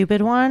a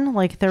stupid one?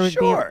 Like there would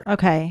Sure. be.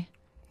 Okay.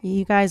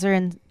 You guys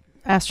are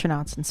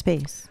astronauts in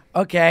space.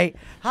 Okay.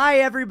 Hi,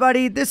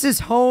 everybody. This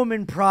is Home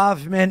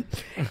Improvement.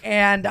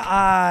 And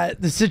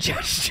the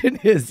suggestion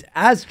is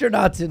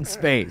astronauts in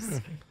space.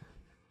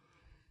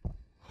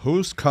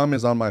 Whose cum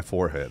is on my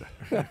forehead?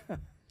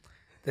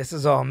 This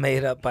is all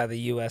made up by the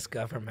U.S.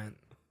 government.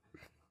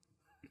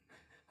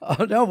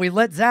 Oh, no. We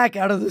let Zach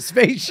out of the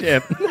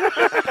spaceship.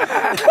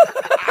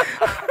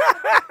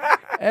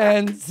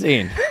 And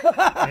scene.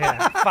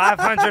 Yeah,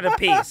 500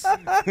 apiece. That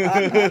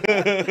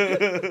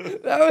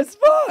was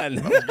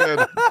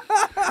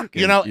fun.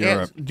 You know,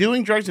 Europe.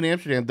 doing drugs in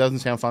Amsterdam doesn't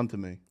sound fun to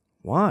me.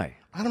 Why?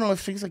 I don't know. It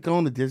feels like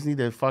going to Disney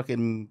to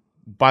fucking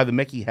buy the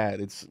Mickey hat.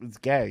 It's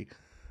gay.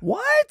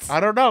 What? I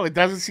don't know. It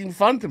doesn't seem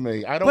fun to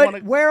me. I don't But want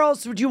to. where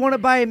else would you want to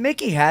buy a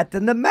Mickey hat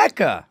than the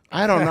Mecca?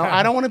 I don't know.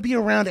 I don't want to be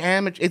around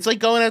amateur. It's like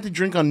going out to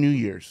drink on New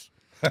Year's.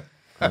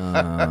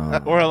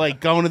 Or like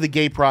going to the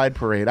gay pride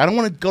parade. I don't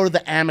want to go to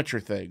the amateur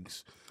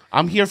things.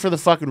 I'm here for the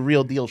fucking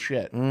real deal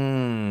shit. You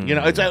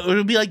know, it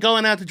would be like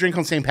going out to drink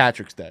on St.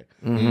 Patrick's Day.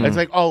 It's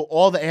like, oh,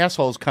 all the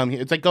assholes come here.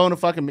 It's like going to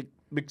fucking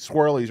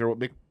McSwirlies or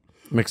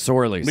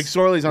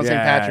McSorley's on St.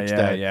 Patrick's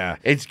Day. Yeah.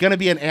 It's going to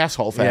be an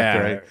asshole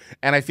factory. Yeah.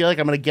 And I feel like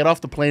I'm going to get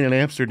off the plane in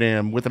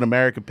Amsterdam with an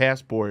American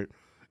passport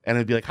and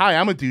it'd be like, hi,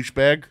 I'm a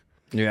douchebag.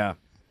 Yeah.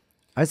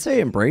 I say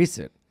embrace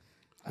it.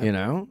 You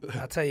know?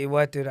 I'll tell you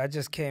what, dude. I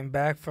just came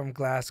back from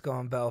Glasgow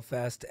and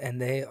Belfast,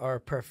 and they are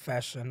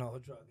professional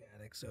drug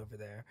addicts over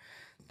there.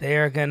 They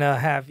are going to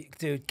have,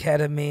 dude,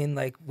 ketamine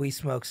like we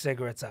smoke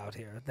cigarettes out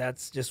here.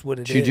 That's just what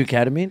it is. Did you do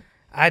ketamine?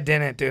 I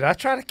didn't, dude. I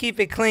try to keep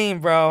it clean,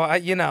 bro.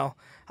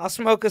 I'll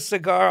smoke a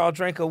cigar. I'll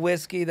drink a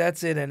whiskey.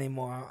 That's it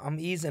anymore. I'm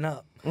easing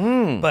up.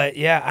 But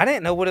yeah, I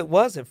didn't know what it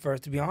was at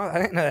first, to be honest. I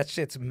didn't know that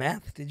shit's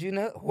meth. Did you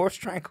know? Horse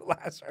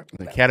tranquilizer.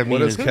 Ketamine What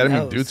does is,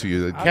 ketamine do to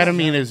you?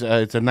 ketamine is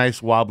it's a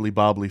nice wobbly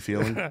bobbly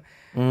feeling.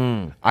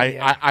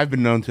 I've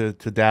been known to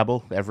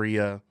dabble every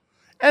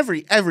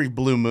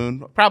blue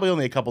moon. Probably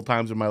only a couple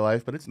times in my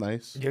life, but it's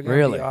nice. You're going to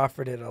Really? be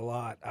offered it a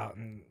lot out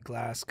in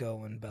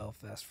Glasgow and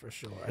Belfast for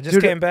sure. I just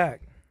came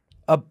back.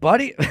 A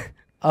buddy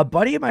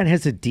of mine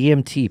has a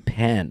DMT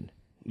pen.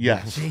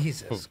 Yes,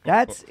 Jesus.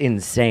 That's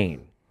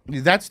insane.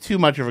 that's too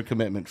much of a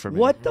commitment for me.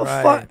 What the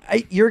Right.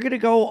 fuck? You're going to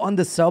go on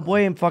the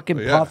subway and fucking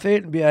puff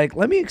it and be like,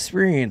 let me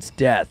experience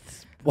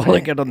death while I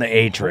get on the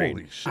A train.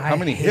 Holy shit. How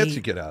many hits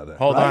you get out of that?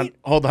 Hold Right?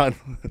 on.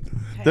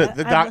 The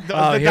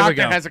here we doctor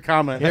go. has a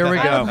comment. Here we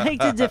I go. would like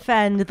to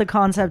defend the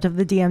concept of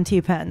the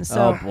DMT pen.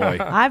 So Oh, boy.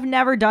 I've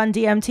never done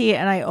DMT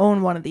and I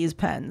own one of these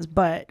pens,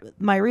 but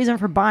my reason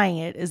for buying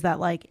it is that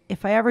like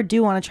if I ever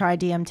do want to try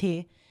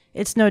DMT,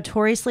 it's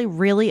notoriously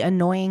really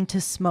annoying to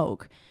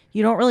smoke.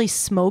 You don't really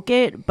smoke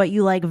it, but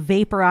you like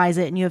vaporize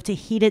it and you have to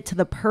heat it to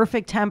the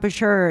perfect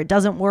temperature. It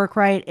doesn't work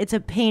right. It's a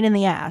pain in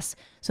the ass.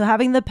 So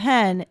having the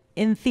pen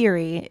in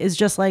theory is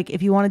just like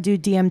if you want to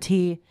do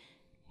DMT,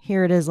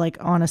 here it is like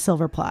on a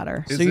silver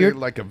platter. Is So it you're-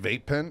 like a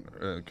vape pen?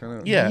 Kind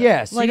of. Yeah.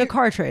 Yes. Like a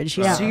cartridge,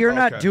 yeah. So you're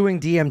not Okay. doing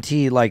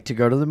DMT like to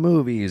go to the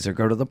movies or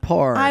go to the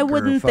park. I or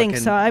wouldn't think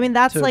fucking so. I mean,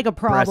 that's to like a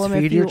problem if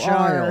breastfeed you your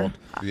child.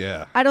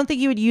 Yeah. I don't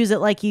think you would use it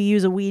like you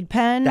use a weed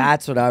pen.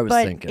 That's what I was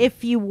but thinking.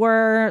 if you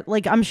were,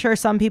 like, I'm sure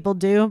some people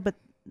do, but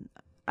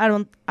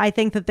I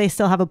think that they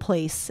still have a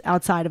place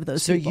outside of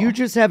those So people. you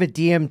just have a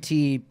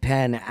DMT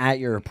pen at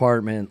your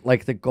apartment,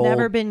 like the gold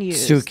Never been used.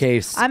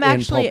 suitcase I'm in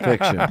actually Pulp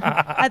Fiction.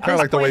 At this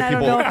like the way point, I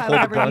don't people know if hold I'll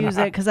a ever gun. use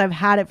it because I've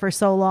had it for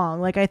so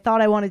long. Like, I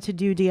thought I wanted to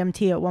do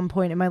DMT at one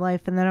point in my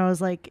life, and then I was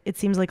like, it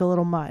seems like a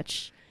little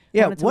much.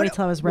 Yeah, Wanted to wait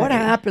till I was what ready.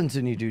 happens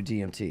when you do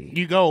DMT?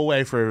 You go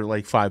away for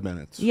like 5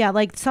 minutes. Yeah,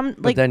 like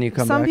then you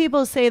come some back?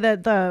 people say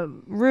that the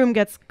room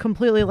gets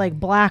completely like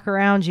black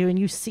around you, and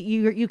you see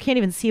you can't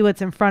even see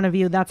what's in front of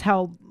you. That's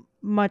how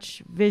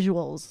much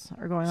visuals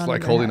are going on. It's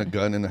like in your holding a head.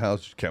 gun in the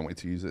house. You can't wait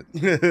to use it.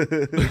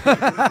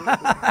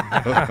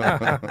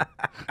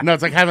 No,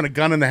 it's like having a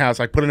gun in the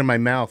house. I put it in my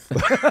mouth.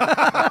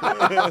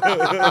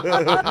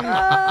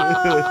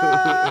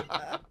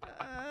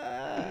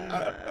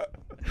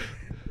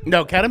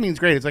 No, ketamine's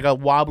great. It's like a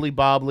wobbly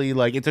bobbly,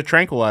 like it's a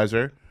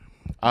tranquilizer.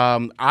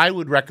 I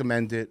would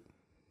recommend it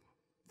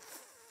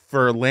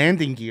for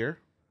landing gear.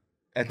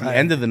 at the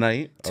end of the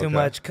night. Too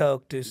much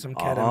coke, do some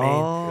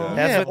ketamine. Oh.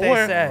 That's what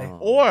they say.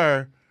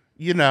 Or,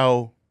 you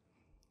know,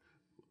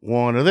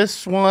 one of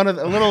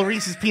a little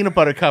Reese's peanut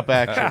butter cup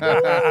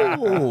action.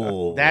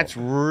 Ooh. That's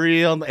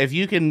real. If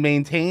you can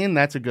maintain,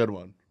 that's a good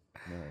one.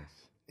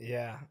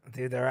 Yeah,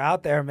 dude, they're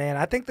out there, man.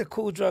 I think the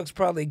cool drugs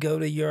probably go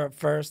to Europe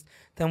first,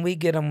 then we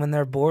get them when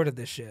they're bored of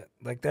the shit.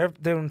 Like, they're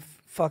doing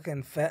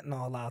fucking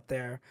fentanyl out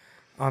there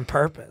on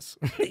purpose.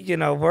 You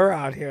know, we're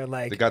out here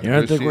like... They got the You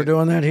don't good think shit. we're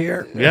doing that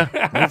here? Yeah.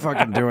 We're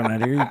fucking doing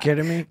that here. You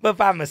kidding me? But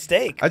by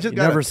mistake. I just You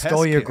got never a test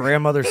stole your kit.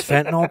 grandmother's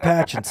fentanyl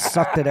patch and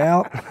sucked it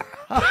out?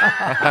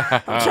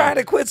 I'm trying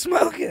to quit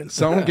smoking.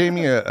 Someone gave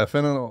me a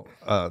fentanyl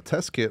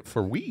test kit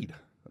for weed.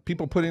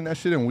 People putting that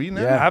shit in weed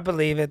now? Yeah. I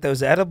believe it.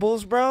 Those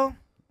edibles, bro.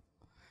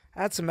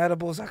 I had some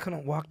edibles. I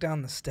couldn't walk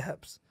down the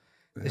steps.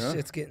 This Yeah?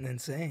 shit's getting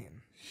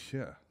insane.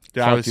 Yeah.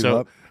 Dude, I Fuck was you so...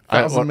 up.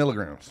 1,000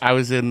 milligrams. I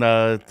was in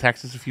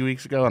Texas a few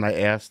weeks ago, and I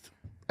asked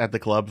at the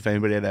club if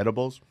anybody had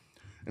edibles.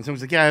 And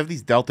someone's like, yeah, I have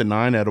these Delta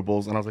 9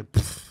 edibles. And I was like,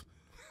 pfft.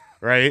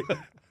 Right?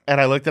 And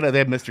I looked at it. They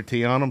had Mr.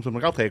 T on them. So I'm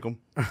like, I'll take them.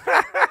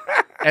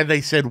 And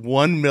they said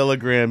 1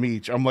 milligram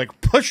each. I'm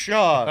like, push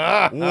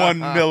off. 1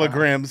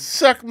 milligram.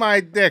 Suck my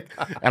dick.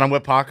 And I'm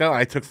with Paco.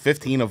 I took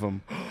 15 of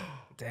them.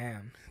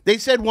 Damn. They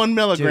said 1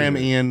 milligram,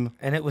 Dude. Ian.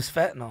 And it was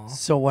fentanyl.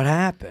 So what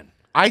happened?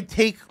 I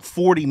take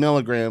 40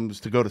 milligrams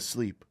to go to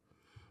sleep.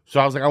 So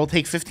I was like, I will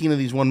take 15 of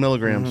these 1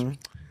 milligrams.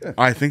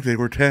 I think they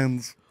were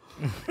 10s.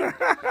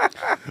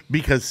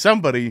 Because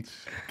somebody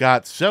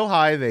got so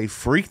high they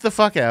freaked the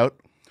fuck out,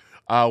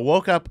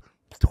 woke up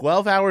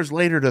 12 hours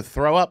later to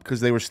throw up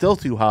because they were still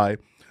too high,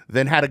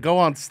 then had to go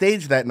on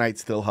stage that night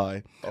still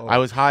high. I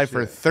was high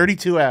for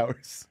 32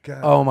 hours. God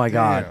Oh my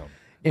God. damn.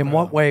 In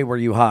what way were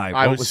you high?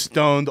 I What was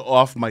stoned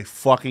off my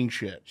fucking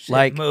shit. Shit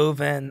Like-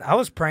 moving. I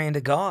was praying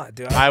to God,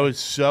 dude. I was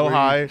so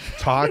high.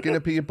 Talking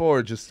to people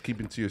or just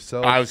keeping to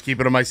yourself? I was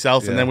keeping to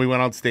myself, and Yeah. then we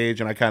went on stage,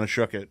 and I kind of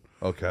shook it.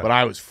 Okay. But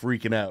I was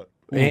freaking out.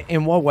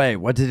 in what way?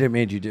 What did it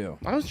made you do?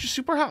 I was just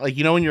super hot. Like,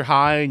 you know, when you're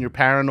high and you're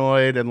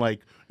paranoid and like,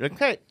 you're like,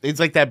 hey, it's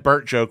like that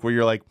Bert joke where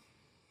you're like,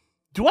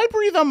 do I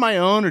breathe on my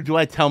own or do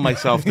I tell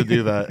myself to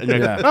do that? And you're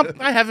like, Yeah. "Nope,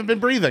 I haven't been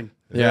breathing.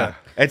 Yeah.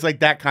 It's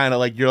like that kind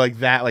of like, you're like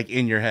that, like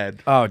in your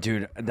head. Oh,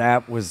 dude,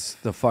 that was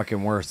the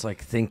fucking worst.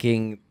 Like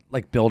thinking,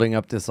 like building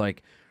up this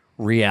like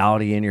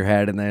reality in your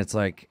head, and then it's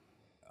like,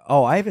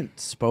 oh, I haven't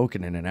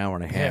spoken in an hour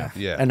and a half.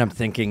 Yeah. And I'm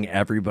thinking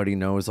everybody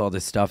knows all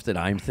this stuff that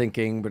I'm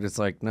thinking, but it's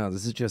like, no,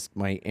 this is just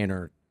my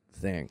inner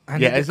thing. I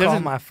Yeah, need as to if call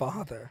it- my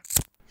father.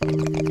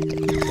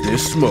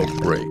 This smoke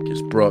break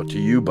is brought to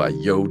you by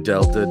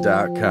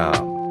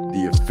YoDelta.com,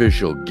 the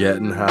official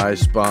Getting High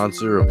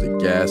sponsor of the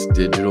Gas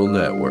Digital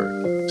Network.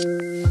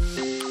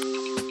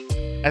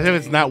 As if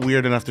it's not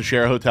weird enough to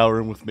share a hotel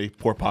room with me.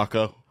 Poor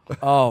Paco.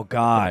 Oh,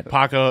 God.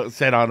 Paco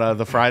said on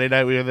the Friday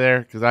night we were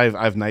there, because I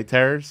have night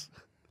terrors.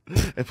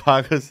 And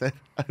Paco said,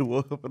 I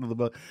woke up into the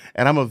boat.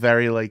 And I'm a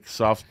very like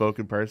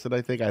soft-spoken person,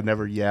 I think. I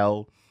never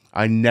yell.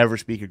 I never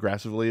speak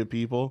aggressively at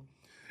people.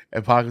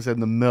 And Paco said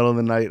in the middle of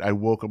the night, I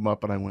woke him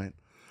up and I went,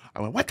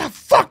 what the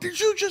fuck did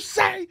you just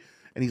say?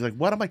 And he's like,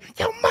 what? I'm like,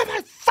 you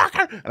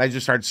motherfucker. And I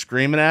just started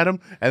screaming at him.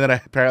 And then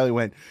I apparently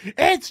went,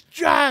 it's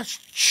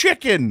just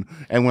chicken.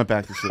 And went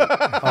back to sleep.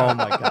 Oh,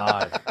 my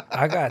God.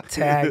 I got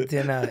tagged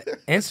in an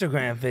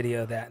Instagram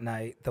video that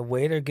night. The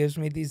waiter gives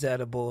me these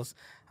edibles.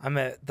 I'm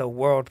at the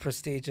world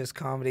prestigious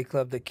comedy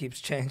club that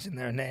keeps changing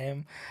their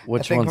name.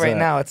 Which I think one's right that?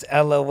 now it's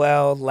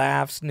LOL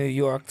Laughs New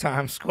York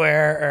Times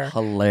Square.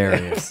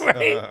 Hilarious.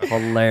 Right?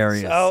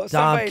 Hilarious. So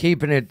Dom somebody-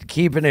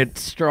 keeping it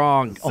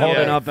strong,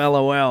 holding up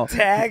LOL.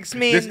 Tags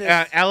me This, in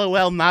this.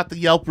 LOL, not the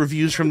Yelp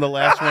reviews from the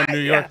last one,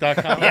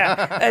 NewYork.com.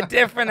 Yeah, a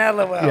different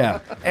LOL.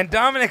 Yeah. And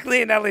Dominic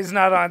Leonelli's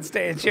not on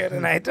stage here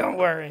tonight. Don't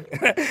worry.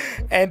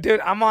 And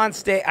dude, I'm on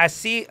stage. I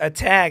see a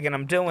tag and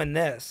I'm doing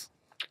this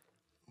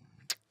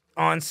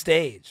on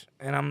stage.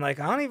 And I'm like,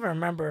 I don't even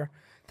remember.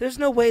 There's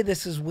no way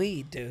this is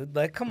weed, dude.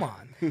 Like, come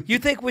on. You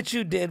think what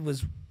you did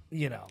was,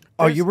 you know.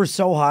 Oh, you were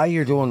so high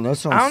you're doing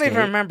this on I don't stage?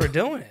 even remember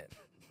doing it.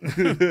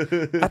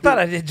 I thought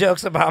I did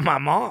jokes about my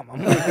mom.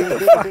 I'm like,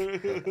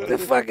 what the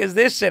fuck is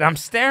this shit? I'm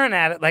staring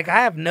at it like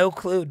I have no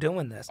clue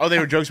doing this. Oh, they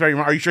were jokes about your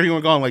mom. Are you sure you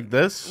weren't going like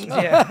this?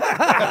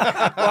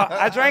 Yeah. Well,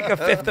 I drank a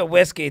fifth of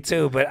whiskey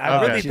too, but I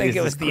Okay. really think it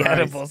Jesus was the Christ.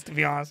 edibles, to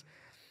be honest.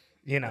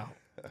 You know,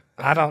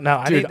 I don't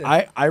know. Dude,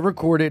 I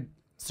recorded.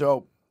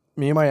 So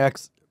me and my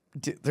ex,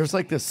 there's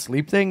like this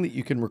sleep thing that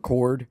you can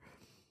record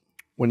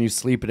when you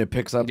sleep, and it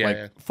picks up Yeah, like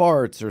yeah.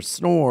 farts or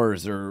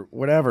snores or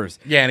whatever's.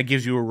 Yeah, and it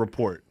gives you a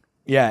report.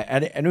 Yeah,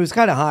 and it was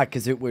kind of hot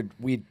because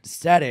we'd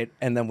set it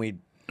and then we'd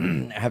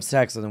have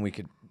sex and then we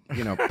could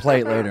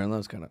play it later, and that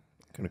was kind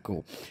of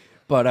cool.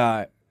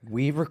 But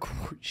we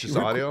record. Just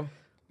audio?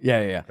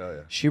 Yeah. Oh,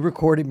 yeah. She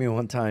recorded me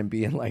one time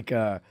being like,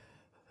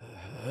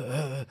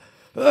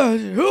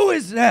 who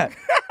is that?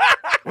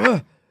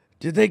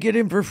 Did they get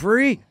in for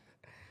free?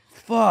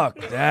 Fuck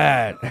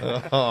that.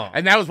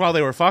 And that was while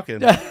they were fucking.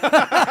 They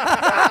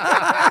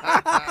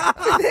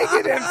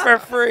get in for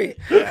free.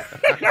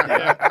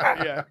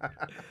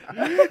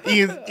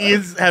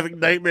 Ian's having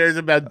nightmares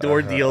about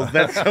door deals.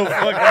 That's so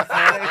fucking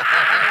funny.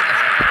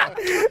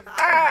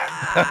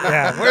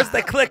 Yeah, where's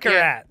the clicker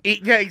at?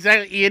 Yeah,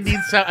 exactly. Ian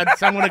needs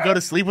someone to go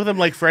to sleep with him,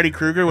 like Freddy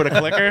Krueger with a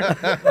clicker,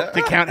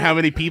 to count how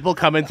many people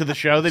come into the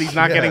show that he's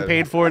not getting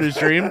paid for in his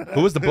dream.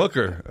 Who was the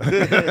booker?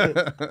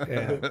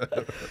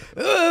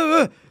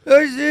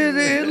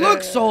 It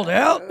looks sold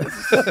out.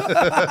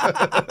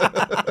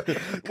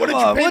 What did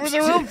you pay for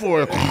the room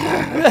for?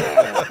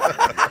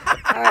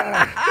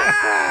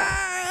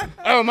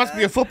 Oh, it must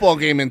be a football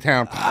game in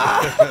town.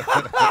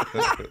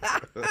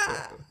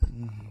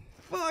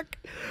 Fuck.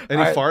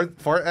 Any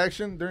fart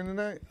action during the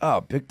night?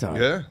 Oh, big time.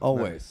 Yeah?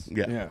 Always.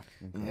 Yeah.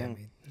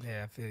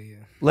 Yeah, I feel you.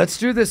 Let's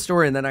do this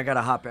story and then I got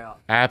to hop out.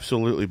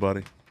 Absolutely,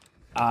 buddy.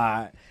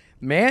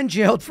 Man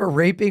jailed for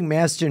raping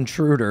masked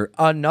intruder.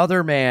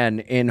 Another man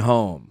in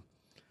home.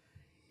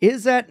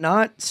 Is that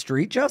not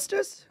street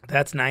justice?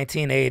 That's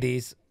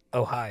 1980s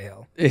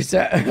Ohio. Is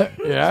that?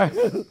 Yeah.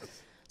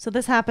 So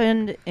this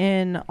happened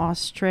in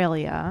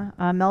Australia.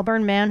 A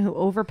Melbourne man who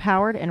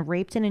overpowered and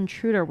raped an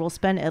intruder will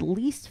spend at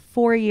least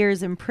 4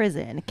 years in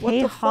prison.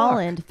 Kay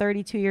Holland,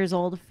 32 years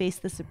old,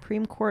 faced the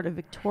Supreme Court of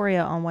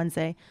Victoria on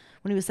Wednesday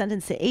when he was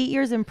sentenced to 8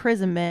 years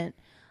imprisonment.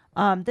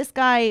 This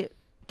guy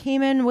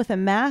came in with a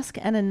mask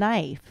and a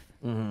knife.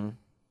 Mm-hmm.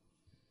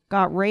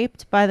 Got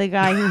raped by the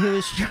guy who he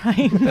was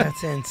trying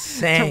That's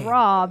insane. to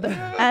rob.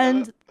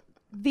 And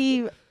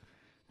the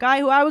guy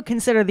who I would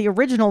consider the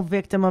original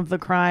victim of the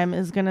crime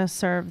is going to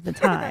serve the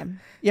time.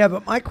 Yeah,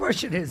 but my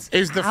question is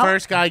the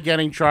first guy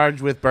getting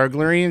charged with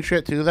burglary and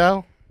shit too,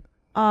 though?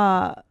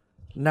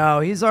 No,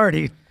 he's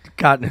already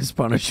gotten his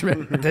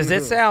punishment. Does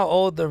it say how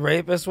old the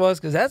rapist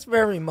was? Because that's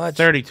very much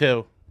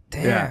 32.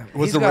 Damn. Yeah.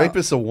 Was He's the got-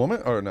 rapist a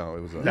woman? Or no,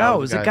 it was a... No, it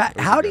was a guy.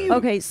 How do you?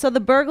 Okay, so the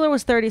burglar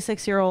was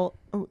 36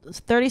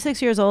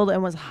 years old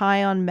and was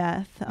high on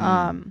meth.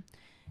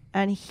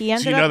 And he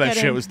ended So you know up that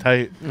getting, shit was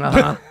tight.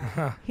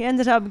 he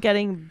ended up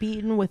getting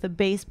beaten with a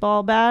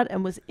baseball bat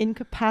and was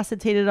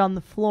incapacitated on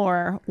the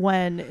floor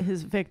when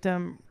his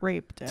victim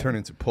raped him. Turned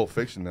into Pulp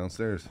Fiction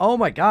downstairs. Oh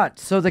my God!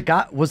 So the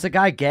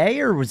guy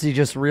gay, or was he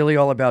just really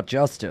all about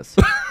justice?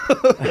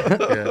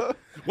 Yeah.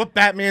 What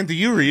Batman do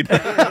you read?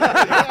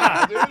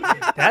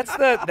 That's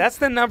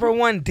the number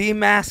one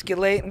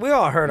demasculating. We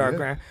all heard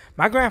our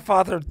my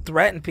grandfather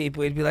threatened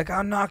people. He'd be like,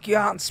 "I'll knock you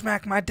out and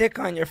smack my dick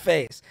on your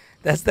face."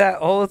 That's that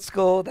old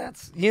school.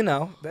 That's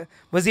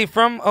was he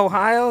from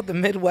Ohio, the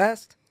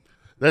Midwest?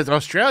 That's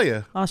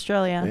Australia.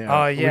 Australia.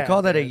 Oh yeah. We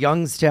call that a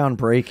Youngstown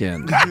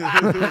break-in.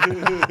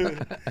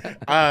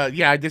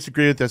 Yeah, I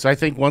disagree with this. I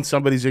think once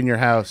somebody's in your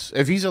house,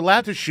 if he's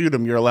allowed to shoot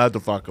him, you're allowed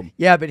to fuck him.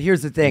 Yeah, but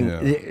here's the thing.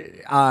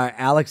 Yeah.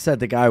 Alex said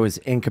the guy was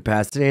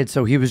incapacitated,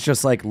 so he was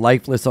just like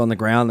lifeless on the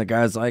ground. The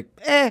guy's like,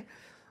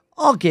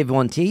 I'll give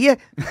one to you.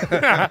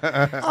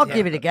 I'll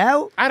give it a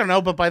go. I don't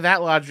know, but by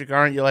that logic,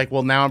 aren't you like,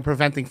 well, now I'm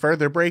preventing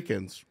further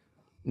break-ins?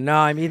 No,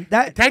 I mean,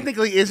 that...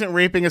 Technically, isn't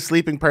raping a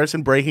sleeping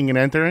person breaking and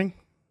entering?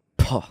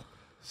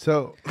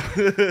 So,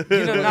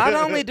 not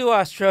only do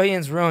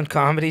Australians ruin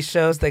comedy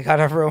shows, they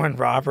gotta ruin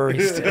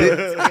robberies too.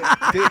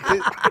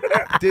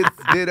 did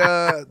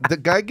the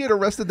guy get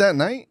arrested that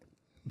night?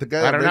 The guy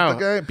I that don't raped know. the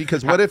guy?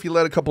 Because what if he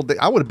let a couple days?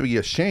 I would be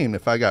ashamed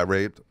if I got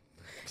raped.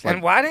 It's And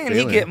like why didn't he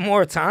failing. get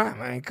more time?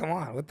 I mean, come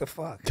on, what the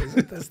fuck?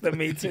 Isn't this the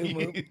Me Too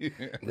movie?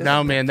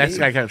 No, man, that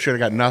guy should have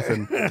got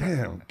nothing.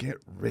 Damn, get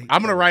raped.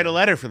 I'm going to write a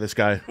letter for this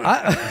guy.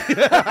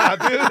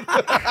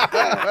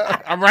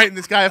 I'm writing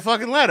this guy a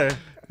fucking letter.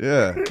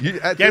 Yeah.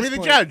 Give me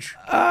the judge.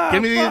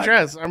 Give me the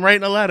address. I'm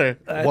writing a letter.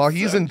 While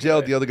he's in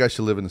jail, the other guy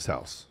should live in his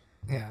house.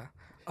 Yeah.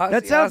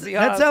 That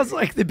sounds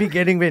like the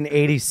beginning of an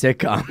 80s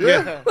sitcom.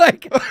 Yeah.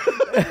 Like,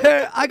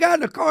 I got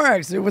in a car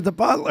accident with the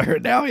butler.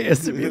 Now he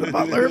has to be the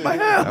butler in my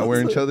house. Now we're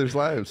in each other's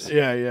lives.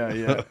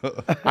 Yeah.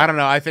 I don't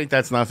know. I think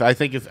that's not. I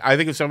think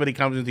if somebody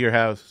comes into your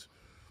house,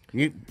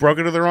 you broke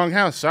into the wrong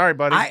house. Sorry,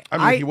 buddy. I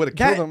mean, he would've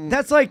killed him.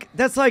 That's like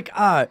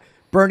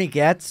Bernie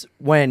Getz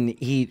when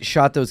he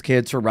shot those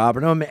kids for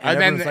robbing them, And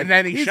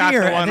then he "He's shot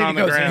here," the one and then on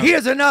he the goes, ground.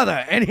 Here's another,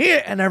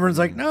 and everyone's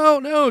like,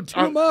 no,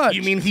 too much.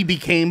 You mean he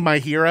became my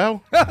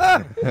hero? Tell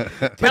me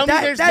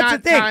there's That's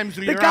not the thing. times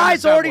when The you're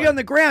guy's on the already subway. on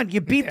the ground.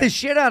 You beat the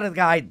shit out of the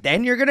guy,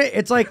 then you're gonna.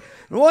 It's like,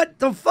 what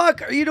the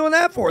fuck are you doing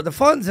that for? The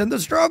fun's in the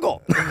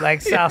struggle.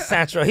 like South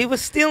Central. He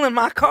was stealing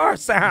my car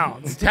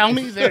sounds. Tell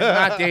me there's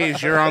not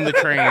days you're on the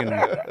train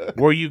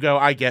where you go,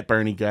 I get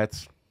Bernie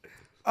Getz.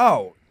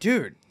 Oh,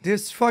 dude,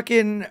 this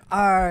fucking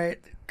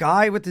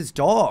guy with his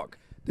dog.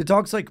 The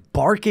dog's like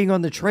barking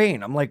on the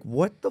train. I'm like,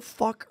 what the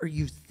fuck are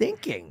you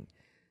thinking?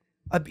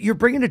 You're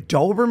bringing a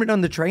Doberman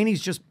on the train.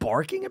 He's just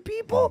barking at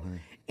people,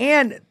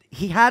 and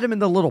he had him in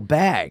the little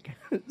bag.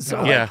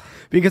 So Yeah.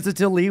 because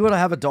it's illegal to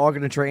have a dog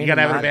in a train. You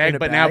gotta and have a not in bag,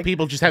 but now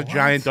people just have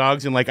giant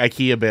dogs in like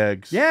IKEA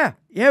bags. Yeah,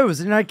 it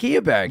was an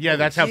IKEA bag. Yeah,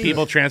 that's how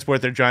people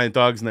transport their giant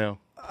dogs now.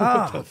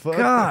 Oh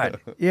God,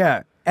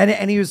 yeah.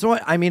 And he was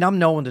one. I mean, I'm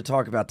no one to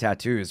talk about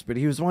tattoos, but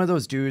he was one of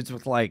those dudes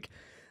with like,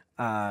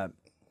 I'm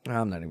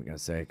not even gonna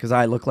say because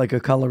I look like a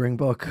coloring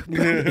book.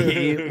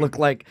 He looked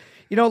like,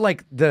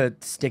 like the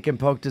stick and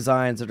poke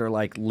designs that are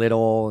like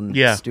little and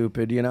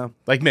stupid,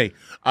 Like me.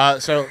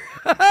 So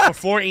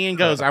before Ian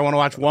goes, I want to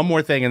watch one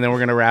more thing and then we're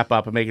going to wrap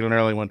up and make it an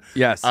early one.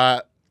 Yes.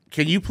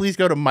 can you please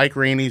go to Mike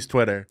Rainey's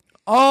Twitter?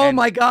 Oh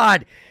my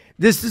God.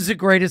 This is the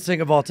greatest thing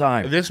of all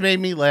time. This made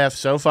me laugh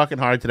so fucking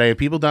hard today. If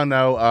people don't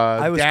know,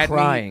 I was Dadney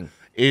crying.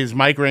 Is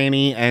Mike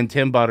Rainey and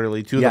Tim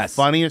Butterly, two of the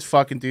funniest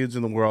fucking dudes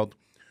in the world.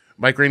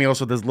 Mike Rainey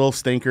also does Little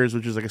Stinkers,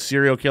 which is like a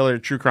serial killer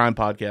true crime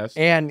podcast.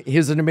 And he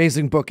has an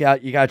amazing book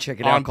out. You got to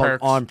check it out called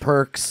On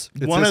Perks.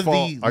 It's One his of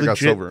fault. the I got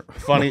sober.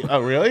 funny.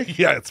 Oh, really?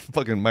 Yeah, it's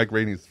fucking Mike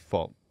Rainey's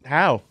fault.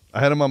 How? I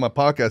had him on my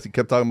podcast. He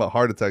kept talking about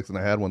heart attacks, and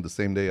I had one the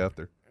same day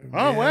after.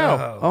 Oh,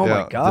 wow. Oh,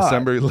 Yeah, my God.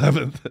 December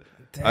 11th.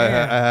 I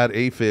had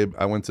AFib.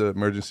 I went to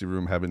emergency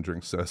room, haven't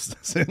drank since.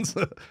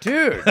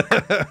 Dude, look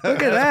at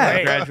that.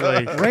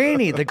 Congratulations.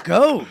 Rainey, the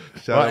GOAT.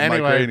 Shout out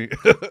Mike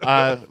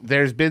Rainey.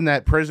 There's been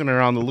that prisoner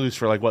on the loose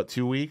for like, what,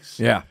 2 weeks?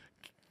 Yeah.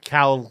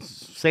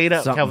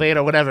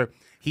 Calveda, whatever.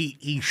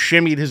 He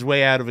shimmied his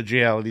way out of a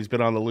jail, and he's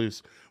been on the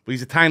loose. But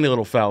he's a tiny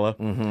little fella.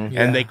 Mm-hmm.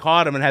 And they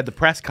caught him and had the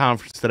press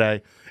conference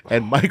today.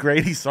 And Mike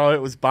Rainey saw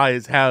it was by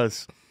his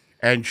house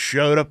and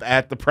showed up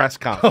at the press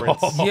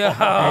conference. Yo.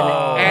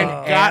 And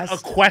got a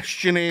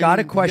question in. Got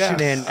a question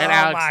in. And Oh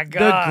Alex, my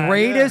God. The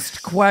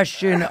greatest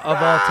question of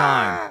all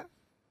time.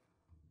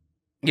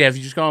 yeah, if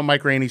you just go on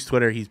Mike Rainey's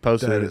Twitter, he's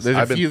posted it. There's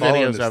I've a few been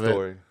following videos this of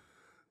story. it.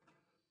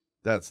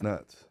 That's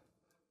nuts.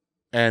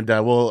 And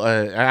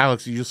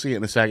Alex, you'll see it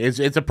in a second.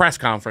 It's a press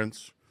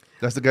conference.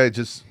 That's the guy that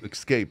just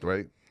escaped,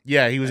 right?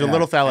 Yeah, he was a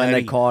little fella. And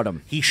they he caught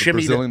him. He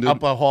Brazilian shimmied dude?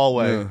 up a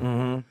hallway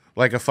Yeah.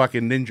 like a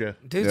fucking ninja.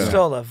 Dude Yeah.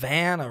 stole a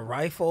van, a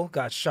rifle,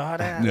 got shot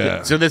at.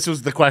 Yeah. So this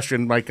was the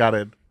question Mike got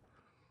in.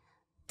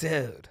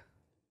 Dude.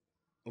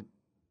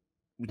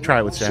 Try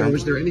it with So sound.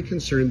 is there any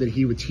concern that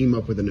he would team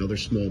up with another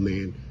small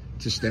man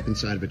to step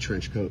inside of a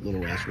trench coat,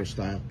 Little Rascal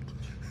style?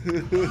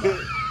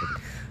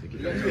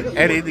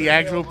 And in the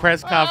actual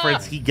press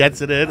conference, he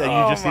gets it in, and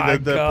you just see my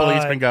the God.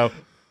 policeman go,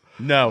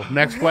 "No."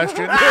 Next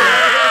question.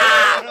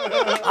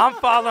 I'm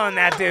following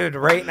that dude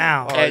right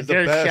now. And he's the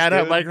there's best, shout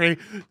out dude. Mike Rainey.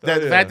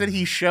 The yeah. fact that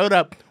he showed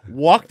up,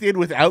 walked in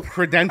without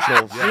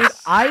credentials. Dude,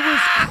 I was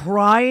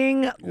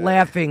crying,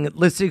 laughing,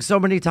 listening so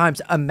many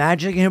times,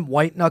 imagining him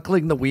white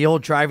knuckling the wheel,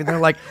 driving there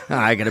like,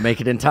 I gotta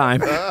make it in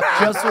time,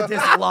 just with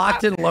this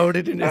locked and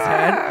loaded in his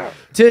head.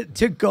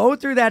 To go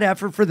through that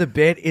effort for the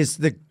bit is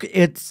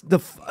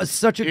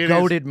such a It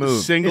goated is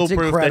move. Single It's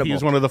proof incredible. that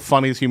he's one of the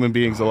funniest human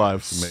beings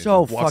alive.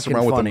 So Walks fucking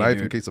around with funny, a knife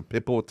dude. in case a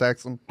pit bull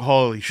attacks him.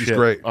 Holy shit!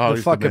 great. Oh, The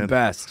he's fucking man.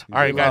 best. All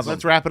right, We guys, love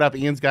let's him. wrap it up.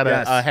 Ian's got to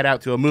Yes. head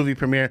out to a movie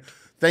premiere.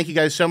 Thank you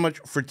guys so much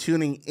for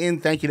tuning in.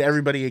 Thank you to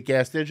everybody at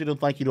Gas Digital.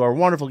 Thank you to our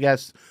wonderful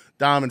guests,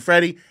 Dom and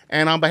Freddie.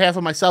 And on behalf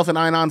of myself and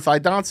Einon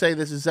Fidance,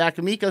 this is Zac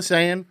Amico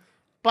saying,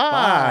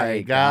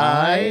 bye,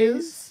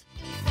 guys.